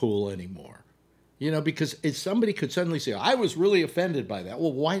dating pool anymore. Because if somebody could suddenly say, I was really offended by that.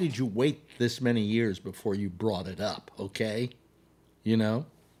 Well, why did you wait this many years before you brought it up? Okay.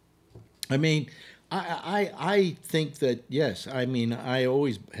 I mean, I think that, yes, I mean, I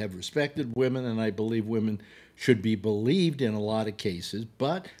always have respected women, and I believe women should be believed in a lot of cases,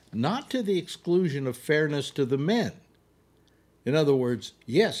 but not to the exclusion of fairness to the men. In other words,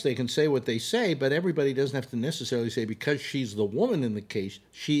 yes, they can say what they say, but everybody doesn't have to necessarily say because she's the woman in the case,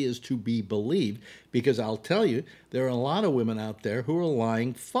 she is to be believed. Because I'll tell you, there are a lot of women out there who are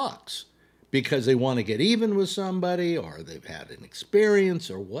lying fucks because they want to get even with somebody, or they've had an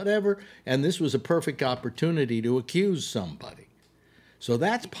experience or whatever, and this was a perfect opportunity to accuse somebody. So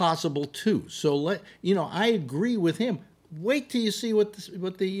that's possible too. So I agree with him. Wait till you see what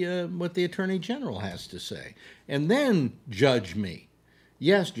the Attorney General has to say, and then judge me.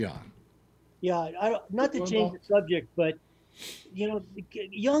 Yes, John. Yeah, not to change the subject, but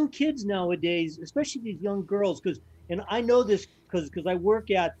young kids nowadays, especially these young girls, and I know this because I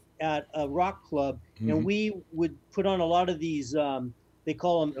work at a rock club, mm-hmm. and we would put on a lot of these, they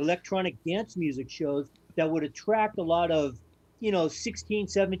call them electronic dance music shows that would attract a lot of, 16,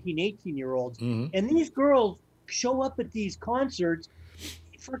 17, 18-year-olds. Mm-hmm. And these girls show up at these concerts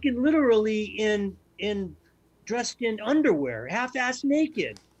fucking literally in dressed in underwear, half-ass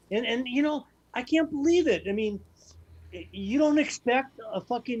naked. And I can't believe it. I mean, you don't expect a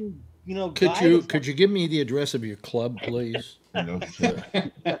fucking, Could you give me the address of your club, please? No shit.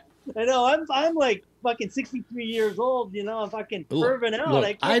 I know I'm like fucking 63 years old, fucking fervent out.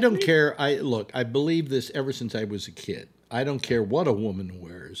 Look, I don't care. I believe this ever since I was a kid. I don't care what a woman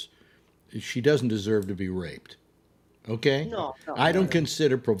wears. She doesn't deserve to be raped. Okay? No, I don't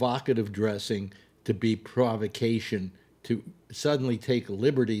consider provocative dressing to be provocation to suddenly take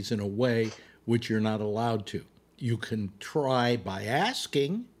liberties in a way which you're not allowed to. You can try by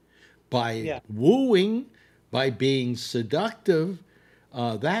asking, by wooing, by being seductive.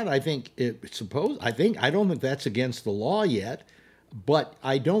 That I think I don't think that's against the law yet, but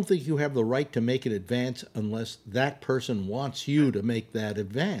I don't think you have the right to make an advance unless that person wants you to make that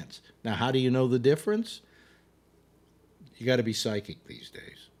advance. Now, how do you know the difference? You got to be psychic these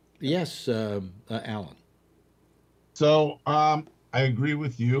days. Yes, Alan. So I agree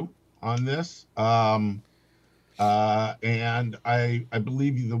with you on this. And I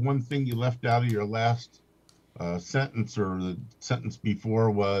believe the one thing you left out of your last sentence or the sentence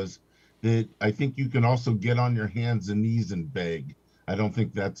before was that I think you can also get on your hands and knees and beg. I don't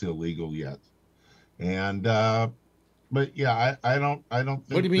think that's illegal yet. And but yeah, I don't think.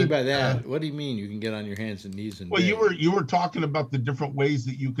 What do you mean by that? What do you mean you can get on your hands and knees and well, beg? you were talking about the different ways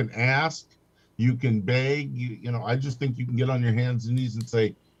that you can ask, you can beg. I just think you can get on your hands and knees and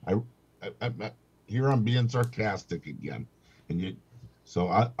say, I here I'm being sarcastic again, and so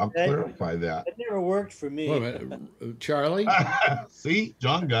I'll clarify that. It never worked for me. Wait a minute. Charlie? See,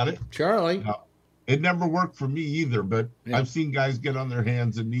 John got it. Charlie? No, it never worked for me either, but I've seen guys get on their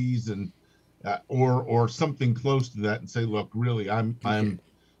hands and knees and or something close to that and say, look, really, I'm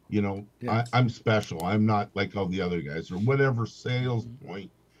special. I'm not like all the other guys, or whatever sales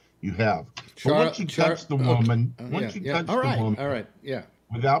point you have. But once you touch the woman,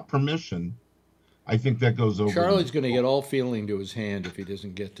 without permission, I think that goes over. Charlie's going to get all feeling to his hand if he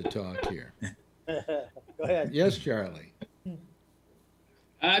doesn't get to talk here. Go ahead. Yes, Charlie.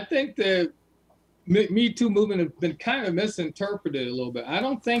 I think the Me Too movement has been kind of misinterpreted a little bit. I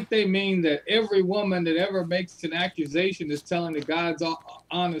don't think they mean that every woman that ever makes an accusation is telling the God's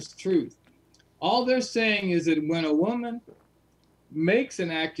honest truth. All they're saying is that when a woman makes an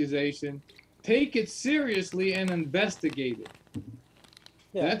accusation, take it seriously and investigate it.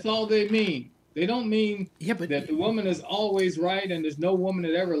 Yeah. That's all they mean. They don't mean that the woman is always right and there's no woman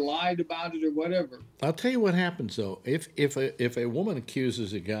that ever lied about it or whatever. I'll tell you what happens, though. If a woman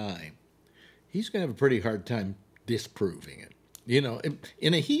accuses a guy, he's going to have a pretty hard time disproving it.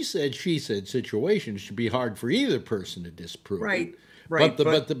 In a he said, she said situation, it should be hard for either person to disprove it. Right. But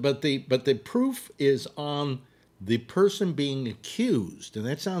the proof is on the person being accused, and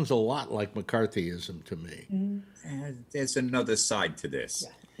that sounds a lot like McCarthyism to me. There's another side to this.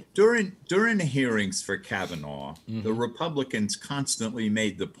 Yeah. During the hearings for Kavanaugh, the Republicans constantly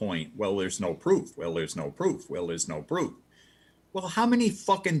made the point, well, there's no proof. Well, there's no proof. Well, there's no proof. Well, how many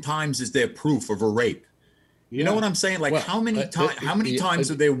fucking times is there proof of a rape? You know what I'm saying? Like, how many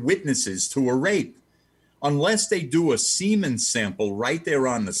times are there witnesses to a rape? Unless they do a semen sample right there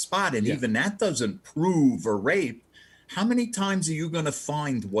on the spot, and even that doesn't prove a rape. How many times are you going to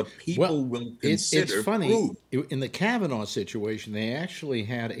find what people will consider it's funny. Proof? In the Kavanaugh situation, they actually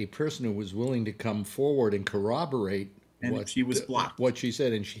had a person who was willing to come forward and corroborate what she was blocked. What she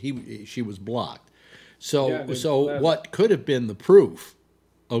said, and she was blocked. So what could have been the proof,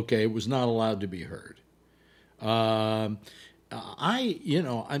 was not allowed to be heard. It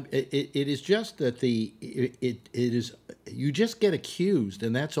is just that it is you just get accused,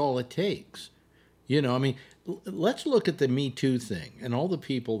 and that's all it takes. Let's look at the Me Too thing and all the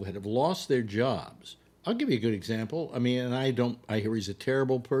people that have lost their jobs. I'll give you a good example. I hear he's a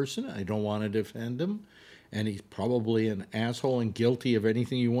terrible person. I don't want to defend him, and he's probably an asshole and guilty of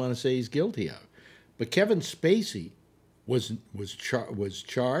anything you want to say he's guilty of. But Kevin Spacey was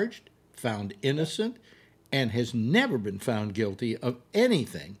charged, found innocent, and has never been found guilty of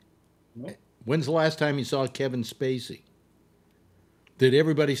anything. Nope. When's the last time you saw Kevin Spacey? Did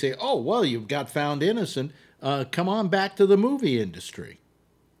everybody say, oh, well, you got found innocent, come on back to the movie industry?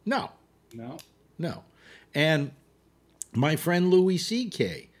 No. And my friend Louis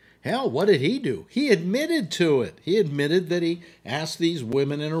C.K., hell, what did he do? He admitted to it. He admitted that he asked these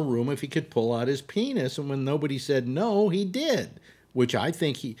women in a room if he could pull out his penis, and when nobody said no, he did, which I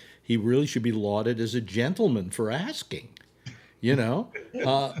think he really should be lauded as a gentleman for asking,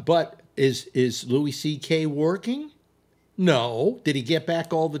 But is Louis C.K. working? No. Did he get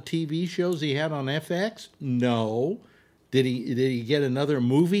back all the TV shows he had on FX? No. Did he get another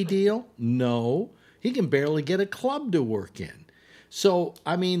movie deal? No. He can barely get a club to work in. So,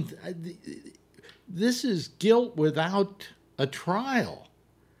 this is guilt without a trial,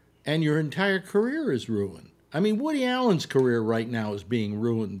 and your entire career is ruined. I mean, Woody Allen's career right now is being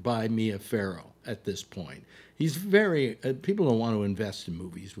ruined by Mia Farrow at this point. He's very, people don't want to invest in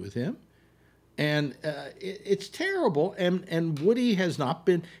movies with him. And it's terrible. And Woody has not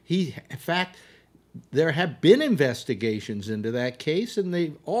been, in fact, there have been investigations into that case, and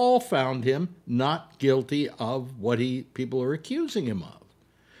they've all found him not guilty of what people are accusing him of.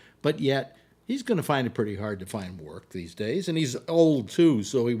 But yet, he's going to find it pretty hard to find work these days. And he's old, too,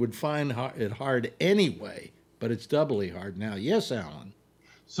 so he would find it hard anyway. But it's doubly hard now. Yes, Alan.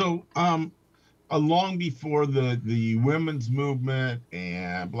 So, long before the women's movement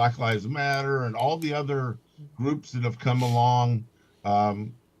and Black Lives Matter and all the other groups that have come along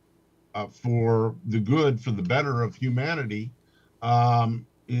for the good, for the better of humanity,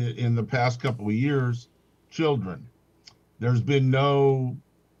 in the past couple of years, children. There's been no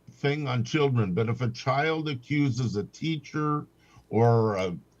thing on children, but if a child accuses a teacher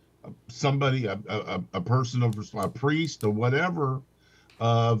or somebody, a person of a priest or whatever,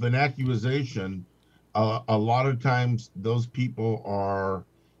 of an accusation, a lot of times those people are,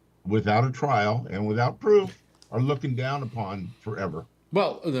 without a trial and without proof, are looking down upon forever.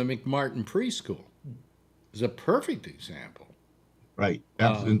 Well, the McMartin Preschool is a perfect example. Right.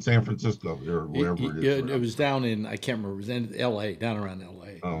 In San Francisco or wherever it is. It was down in, I can't remember, it was in L.A., down around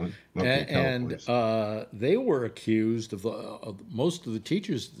L.A. Oh, okay, and they were accused of most of the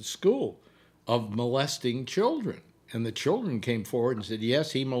teachers at the school of molesting children. And the children came forward and said,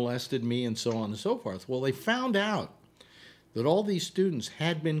 yes, he molested me, and so on and so forth. Well, they found out that all these students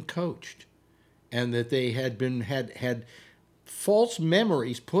had been coached and that they had false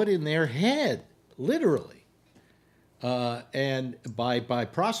memories put in their head, literally. And by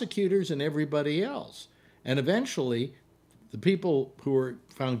prosecutors and everybody else. And eventually, the people who were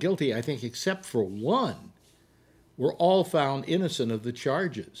found guilty, I think except for one, were all found innocent of the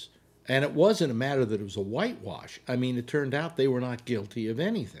charges. And it wasn't a matter that it was a whitewash. I mean, it turned out they were not guilty of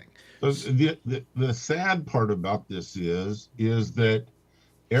anything. The sad part about this is that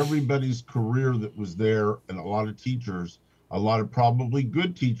everybody's career that was there, and a lot of teachers, a lot of probably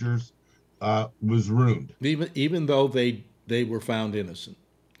good teachers, was ruined. Even though they were found innocent.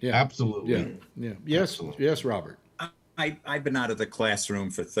 Yeah. Absolutely. Yeah. Yes. Absolutely. Yes, Robert. I've been out of the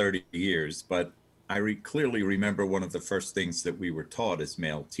classroom for 30 years, but I clearly remember one of the first things that we were taught as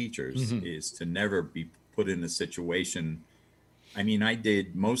male teachers is to never be put in a situation. I mean, I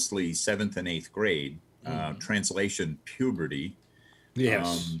did mostly 7th and 8th grade, translation puberty.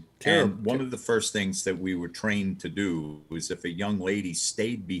 Yes. And one of the first things that we were trained to do was if a young lady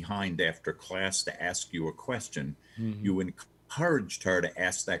stayed behind after class to ask you a question, you encouraged her to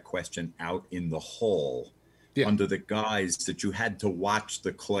ask that question out in the hall under the guise that you had to watch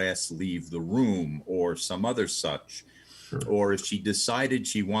the class leave the room or some other such. Sure. Or if she decided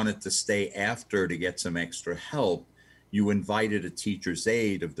she wanted to stay after to get some extra help, you invited a teacher's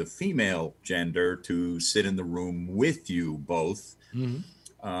aide of the female gender to sit in the room with you both.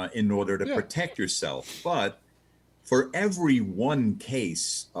 In order to protect yourself. But for every one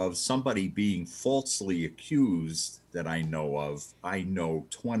case of somebody being falsely accused that I know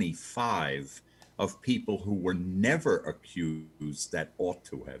 25 of people who were never accused that ought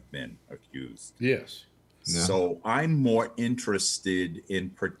to have been accused. Yes. Yeah. So I'm more interested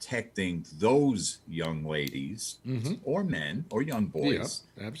in protecting those young ladies or men or young boys.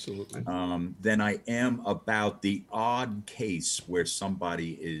 Yeah, absolutely. Than I am about the odd case where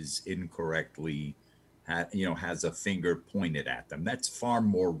somebody is incorrectly, has a finger pointed at them. That's far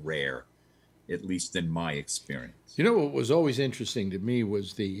more rare, at least in my experience. You know what was always interesting to me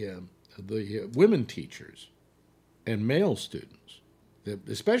was the women teachers and male students.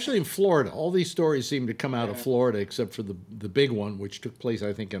 Especially in Florida, all these stories seem to come out of Florida, except for the big one, which took place,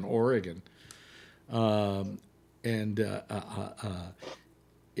 I think, in Oregon.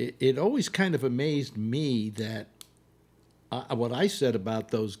 It always kind of amazed me that what I said about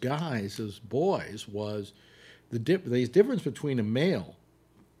those guys, those boys, was the difference between a male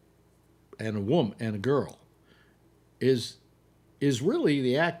and a woman and a girl is really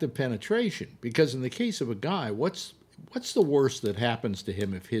the act of penetration. Because in the case of a guy, what's the worst that happens to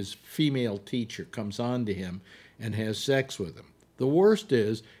him if his female teacher comes on to him and has sex with him? The worst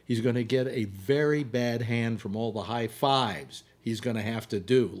is he's going to get a very bad hand from all the high fives he's going to have to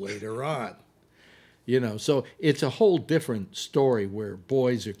do later on. So it's a whole different story where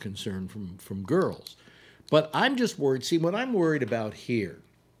boys are concerned from girls. But I'm just worried. See, what I'm worried about here,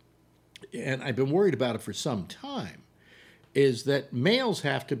 and I've been worried about it for some time, is that males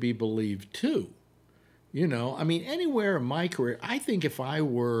have to be believed too. I mean, anywhere in my career, I think if I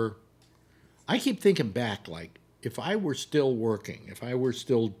were I keep thinking back, like, if I were still working, if I were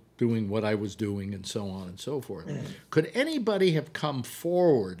still doing what I was doing and so on and so forth, could anybody have come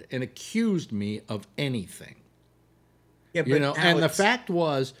forward and accused me of anything? Yeah, You know, and the fact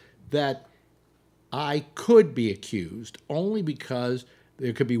was that I could be accused only because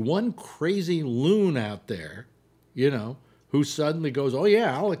there could be one crazy loon out there, you know, who suddenly goes, "Oh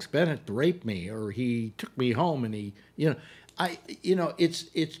yeah, Alex Bennett raped me, or he took me home, and he, you know, it's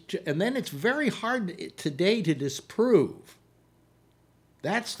and then it's very hard today to disprove.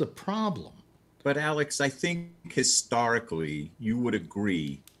 That's the problem." But Alex, I think historically you would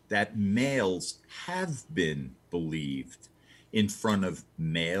agree that males have been believed in front of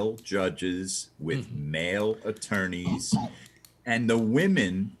male judges with male attorneys. And the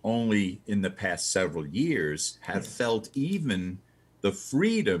women only in the past several years have felt even the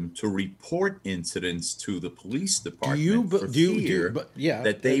freedom to report incidents to the police department for fear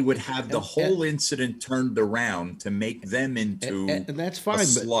that they would have the whole incident turned around to make them into and that's fine, a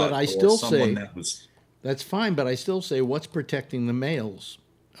slut but I or still someone say that was. that's fine, but I still say what's protecting the males,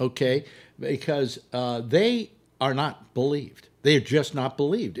 okay? Because they are not believed. They're just not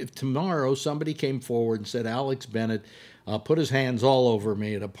believed. If tomorrow somebody came forward and said Alex Bennett put his hands all over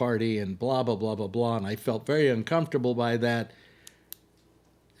me at a party and blah, blah, blah, blah, blah, and I felt very uncomfortable by that,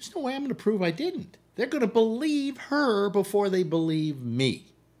 there's no way I'm going to prove I didn't. They're going to believe her before they believe me.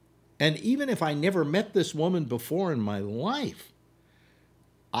 And even if I never met this woman before in my life,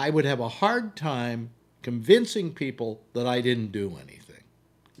 I would have a hard time convincing people that I didn't do anything.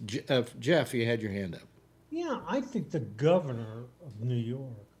 Jeff, you had your hand up. Yeah, I think the governor of New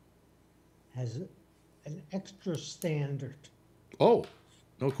York has an extra standard. Oh,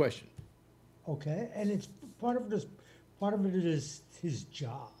 no question. Okay, and it's part of it is his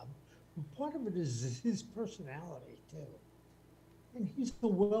job, but part of it is his personality too. And he's a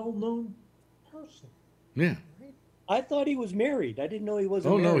well-known person. Yeah. Right? I thought he was married. I didn't know he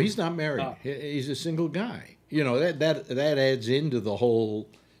wasn't Oh married. no, he's not married. He's a single guy. You know, that adds into the whole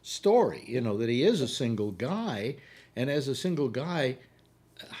story, you know, that he is a single guy, and as a single guy,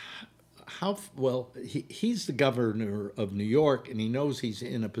 he's the governor of New York, and he knows he's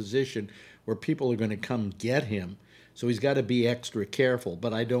in a position where people are going to come get him, so he's got to be extra careful,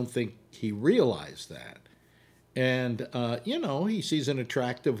 but I don't think he realized that. And, you know, he sees an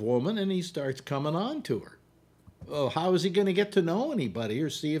attractive woman, and he starts coming on to her. Oh, how is he going to get to know anybody or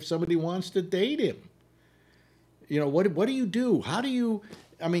see if somebody wants to date him? You know, what do you do? How do you...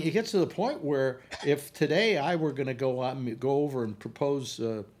 I mean, it gets to the point where if today I were going to go over and propose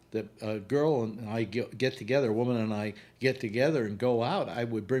that a girl and I get together, a woman and I get together and go out, I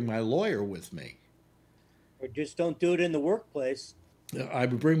would bring my lawyer with me. Or just don't do it in the workplace. I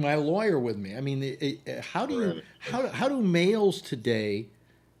would bring my lawyer with me. I mean, how do males today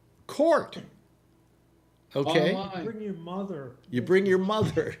court? Okay. You bring your mother. You bring your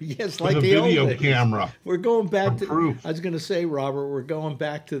mother. Yes, like the old video days. Camera. We're going back to. Proof. I was going to say, Robert, we're going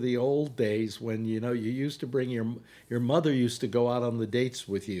back to the old days when you used to bring your mother used to go out on the dates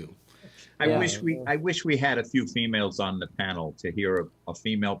with you. I wish we had a few females on the panel to hear a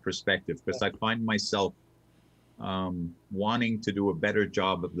female perspective, because I find myself wanting to do a better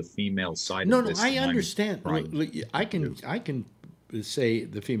job of the female side. No, of this. I understand. Look, I can say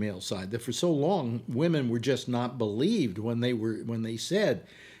the female side that for so long women were just not believed when they said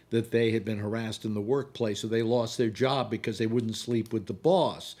that they had been harassed in the workplace or they lost their job because they wouldn't sleep with the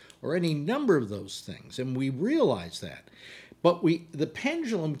boss or any number of those things, and we realize that. But the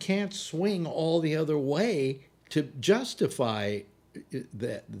pendulum can't swing all the other way to justify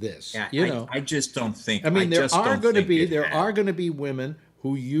this. Yeah, I just don't think. I mean, there are going to be women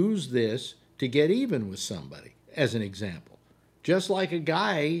who use this to get even with somebody, as an example. Just like a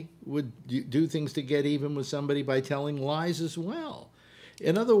guy would do things to get even with somebody by telling lies as well.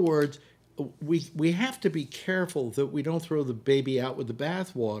 In other words, we have to be careful that we don't throw the baby out with the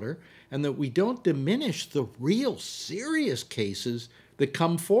bathwater and that we don't diminish the real serious cases that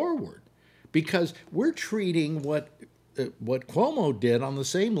come forward. Because we're treating what Cuomo did on the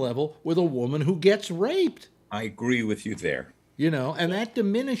same level with a woman who gets raped. I agree with you there. You know, and that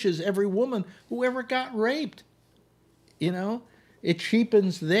diminishes every woman who ever got raped. You know, it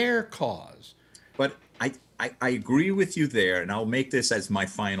cheapens their cause. But I agree with you there, and I'll make this as my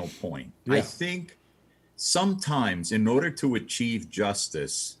final point. Yeah. I think sometimes in order to achieve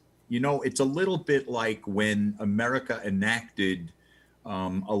justice, you know, it's a little bit like when America enacted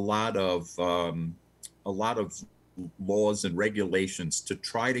a lot of laws and regulations to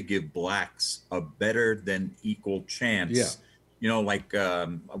try to give blacks a better than equal chance. Yeah. You know, like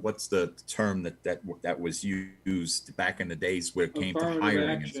what's the term that was used back in the days where it came to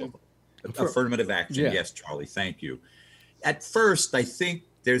hiring and so forth? Affirmative action. Yeah. Yes, Charlie. Thank you. At first, I think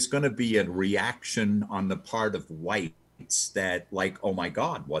there's going to be a reaction on the part of whites that, like, oh my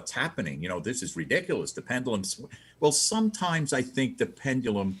God, what's happening? You know, this is ridiculous. The pendulum. Well, sometimes I think the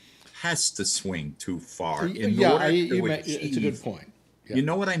pendulum has to swing too far in order to achieve. It's a good point. Yeah. You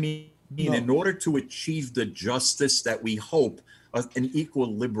know what I mean? No. In order to achieve the justice that we hope, an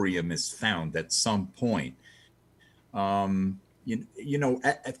equilibrium is found at some point. You know,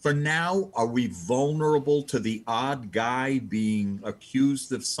 for now, are we vulnerable to the odd guy being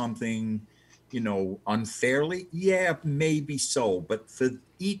accused of something, you know, unfairly? Yeah, maybe so. But for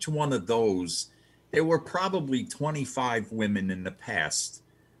each one of those, there were probably 25 women in the past,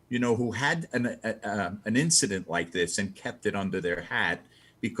 you know, who had an incident like this and kept it under their hat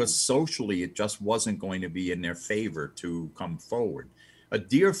because socially it just wasn't going to be in their favor to come forward. A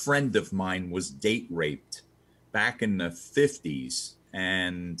dear friend of mine was date raped back in the 50s,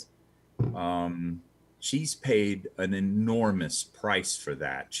 and she's paid an enormous price for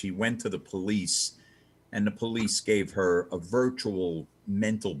that. She went to the police, and the police gave her a virtual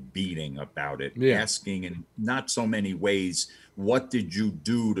mental beating about it, asking in not so many ways, what did you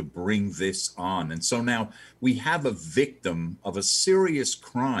do to bring this on? And so now we have a victim of a serious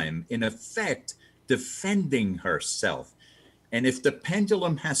crime, in effect, defending herself. And if the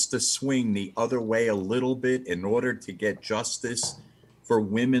pendulum has to swing the other way a little bit in order to get justice for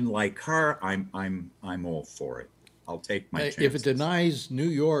women like her, I'm all for it. I'll take my chances. If it denies New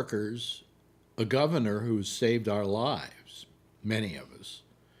Yorkers a governor who's saved our lives, many of us,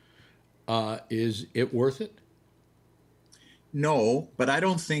 is it worth it? No, but I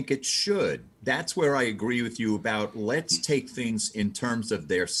don't think it should. That's where I agree with you about, let's take things in terms of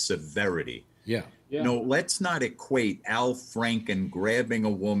their severity. Yeah. Yeah. No, let's not equate Al Franken grabbing a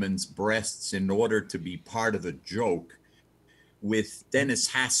woman's breasts in order to be part of a joke with Dennis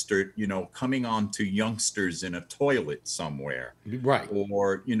Hastert, you know, coming on to youngsters in a toilet somewhere. Right.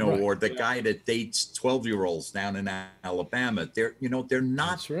 Or, you know, Right. or the guy that dates 12-year-olds down in Alabama. They're, you know, they're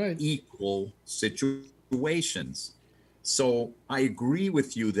not equal situations. So I agree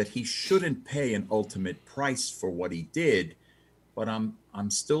with you that he shouldn't pay an ultimate price for what he did, but I'm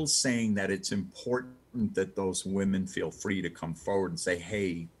still saying that it's important that those women feel free to come forward and say,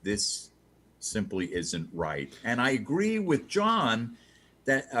 hey, this simply isn't right. And I agree with John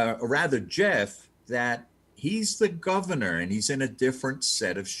that, or rather Jeff, that he's the governor and he's in a different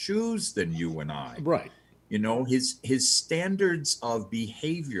set of shoes than you and I. Right. You know, his standards of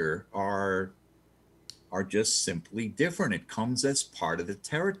behavior are just simply different. It comes as part of the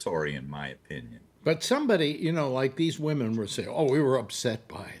territory, in my opinion. But somebody, you know, like these women were saying, oh, we were upset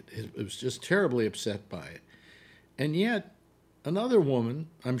by it. It was just terribly upset by it. And yet, another woman,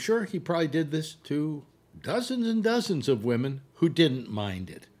 I'm sure he probably did this to dozens and dozens of women who didn't mind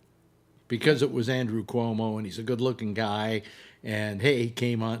it. Because it was Andrew Cuomo, and he's a good-looking guy, and hey, he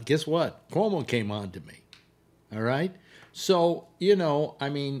came on. Guess what? Cuomo came on to me. All right? So, you know, I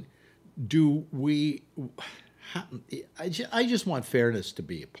mean, do we... I just want fairness to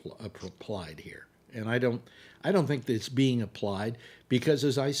be applied here. And I don't think that it's being applied because,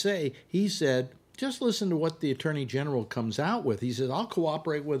 as I say, he said, just listen to what the Attorney General comes out with. He says, I'll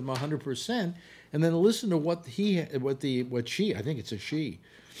cooperate with him 100%, and then listen to what she, I think it's a she,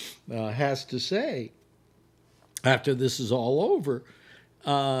 has to say after this is all over.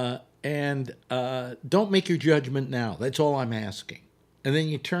 And don't make your judgment now. That's all I'm asking. And then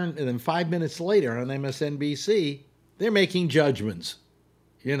you turn, and then 5 minutes later on MSNBC, they're making judgments,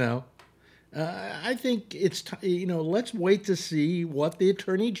 you know. I think it's, you know, let's wait to see what the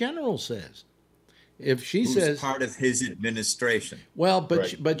Attorney General says. If she says part of his administration, well,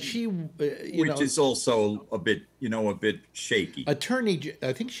 but she, which is also a bit, you know, a bit shaky. I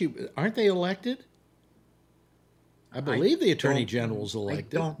think aren't they elected? I believe the Attorney General's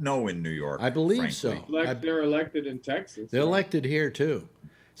elected. I don't know in New York. I believe frankly. so. They're elected in Texas. They're elected here too.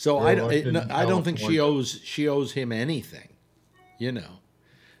 So I don't think she owes him anything, you know.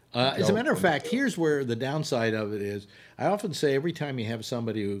 As a matter of fact, here's where the downside of it is. I often say every time you have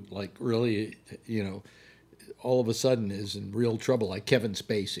somebody who, like, really, you know, all of a sudden is in real trouble, like Kevin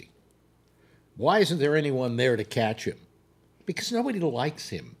Spacey, why isn't there anyone there to catch him? Because nobody likes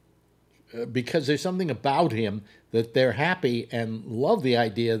him. Because there's something about him that they're happy and love the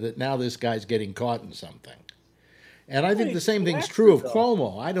idea that now this guy's getting caught in something. And I think the same thing's true of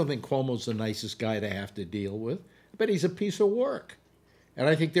Cuomo. I don't think Cuomo's the nicest guy to have to deal with, but he's a piece of work. And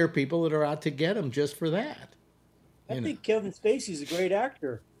I think there are people that are out to get him just for that. I think Kevin Spacey's a great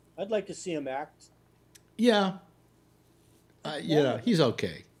actor. I'd like to see him act. Yeah. He's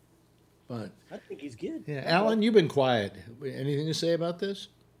okay. But I think he's good. Yeah, Alan, you've been quiet. Anything to say about this?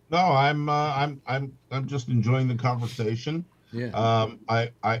 No, I'm just enjoying the conversation. Yeah.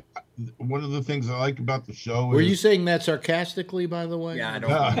 I one of the things I like about the show Were is you saying that sarcastically, by the way? Yeah, I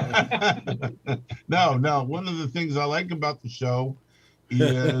don't. no. One of the things I like about the show is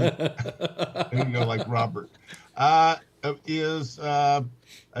there you go, like Robert. Is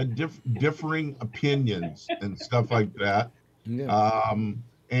differing opinions and stuff like that. Yeah.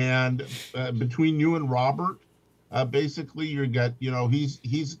 And between you and Robert, basically you got,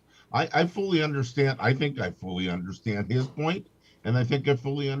 I fully understand. I think I fully understand his point, and I think I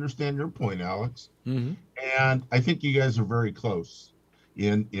fully understand your point, Alex. Mm-hmm. And I think you guys are very close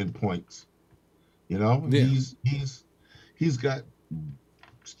in points. Yeah. He's got.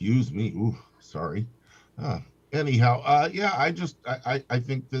 Excuse me. Ooh, sorry. Anyhow, yeah, I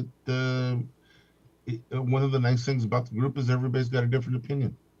think that one of the nice things about the group is everybody's got a different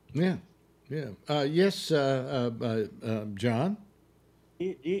opinion. Yeah. Yeah. Yes, John?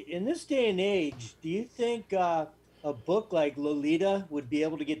 In this day and age, do you think a book like Lolita would be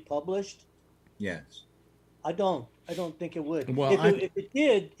able to get published? Yes. I don't think it would. Well, if it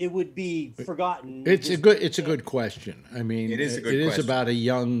did, it would be forgotten. It's a good question. I mean, It is a good It is question. about a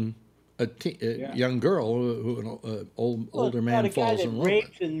young young girl who an older man about a guy falls that in love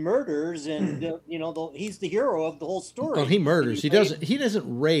rapes with. and murders, and he's the hero of the whole story. Well, he murders. He raped.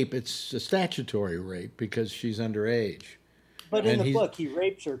 doesn't rape. It's a statutory rape because she's underage. But and in the he's- book, he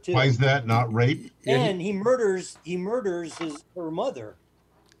rapes her too. Why is that not rape? And he murders her mother.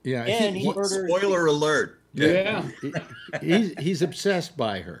 Yeah. And he murders. Spoiler alert. Yeah. He's obsessed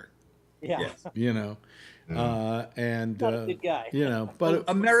by her. Yeah. Yes. You know, and Not a good guy. you know, but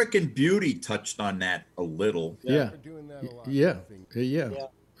American Beauty touched on that a little. yeah, We're doing that a lot. yeah, I think. yeah,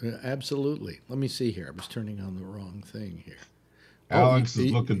 absolutely. Let me see here. I was turning on the wrong thing here. Alex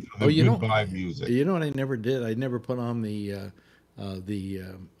is looking for the goodbye music. You know what I never did? I never put on the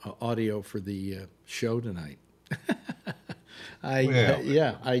audio for the show tonight. I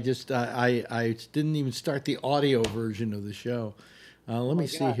didn't even start the audio version of the show. Let me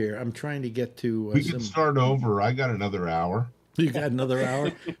see here. I'm trying to get to. We can start over. I got another hour. You got another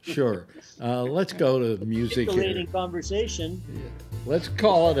hour? Sure. Let's go to music here. Stimulating conversation. Let's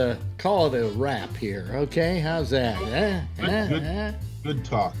call it a wrap here. Okay, how's that? Good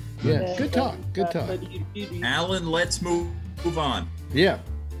talk. Yeah, good talk. Good talk. Alan, let's move on. Yeah.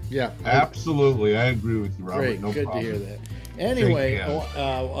 Absolutely, I agree with you, Robert. Great. No Good problem. to hear that. Anyway,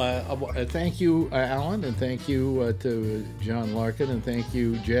 Shake thank you, Alan, and thank you to John Larkin, and thank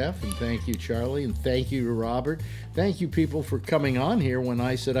you, Jeff, and thank you, Charlie, and thank you to Robert. Thank you, people, for coming on here when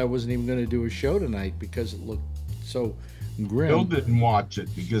I said I wasn't even going to do a show tonight because it looked so grim. Bill didn't watch it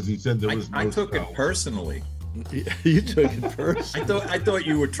because he said there was no I took show. it personally. You took it first. I thought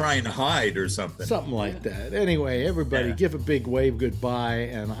you were trying to hide or something. Something like that. Anyway, everybody, Yeah. give a big wave goodbye,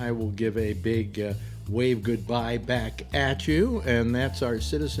 and I will give a big wave goodbye back at you. And that's our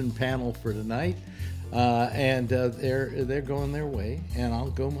citizen panel for tonight. And they're going their way, and I'll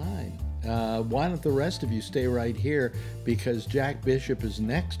go mine. Why don't the rest of you stay right here, because Jack Bishop is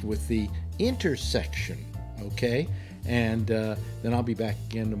next with the intersection, okay? And then I'll be back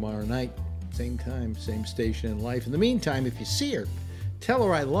again tomorrow night. Same time, same station in life. In the meantime, if you see her, tell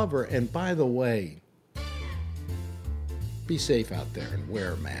her I love her. And by the way, be safe out there and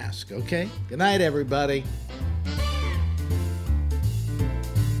wear a mask, okay? Good night, everybody.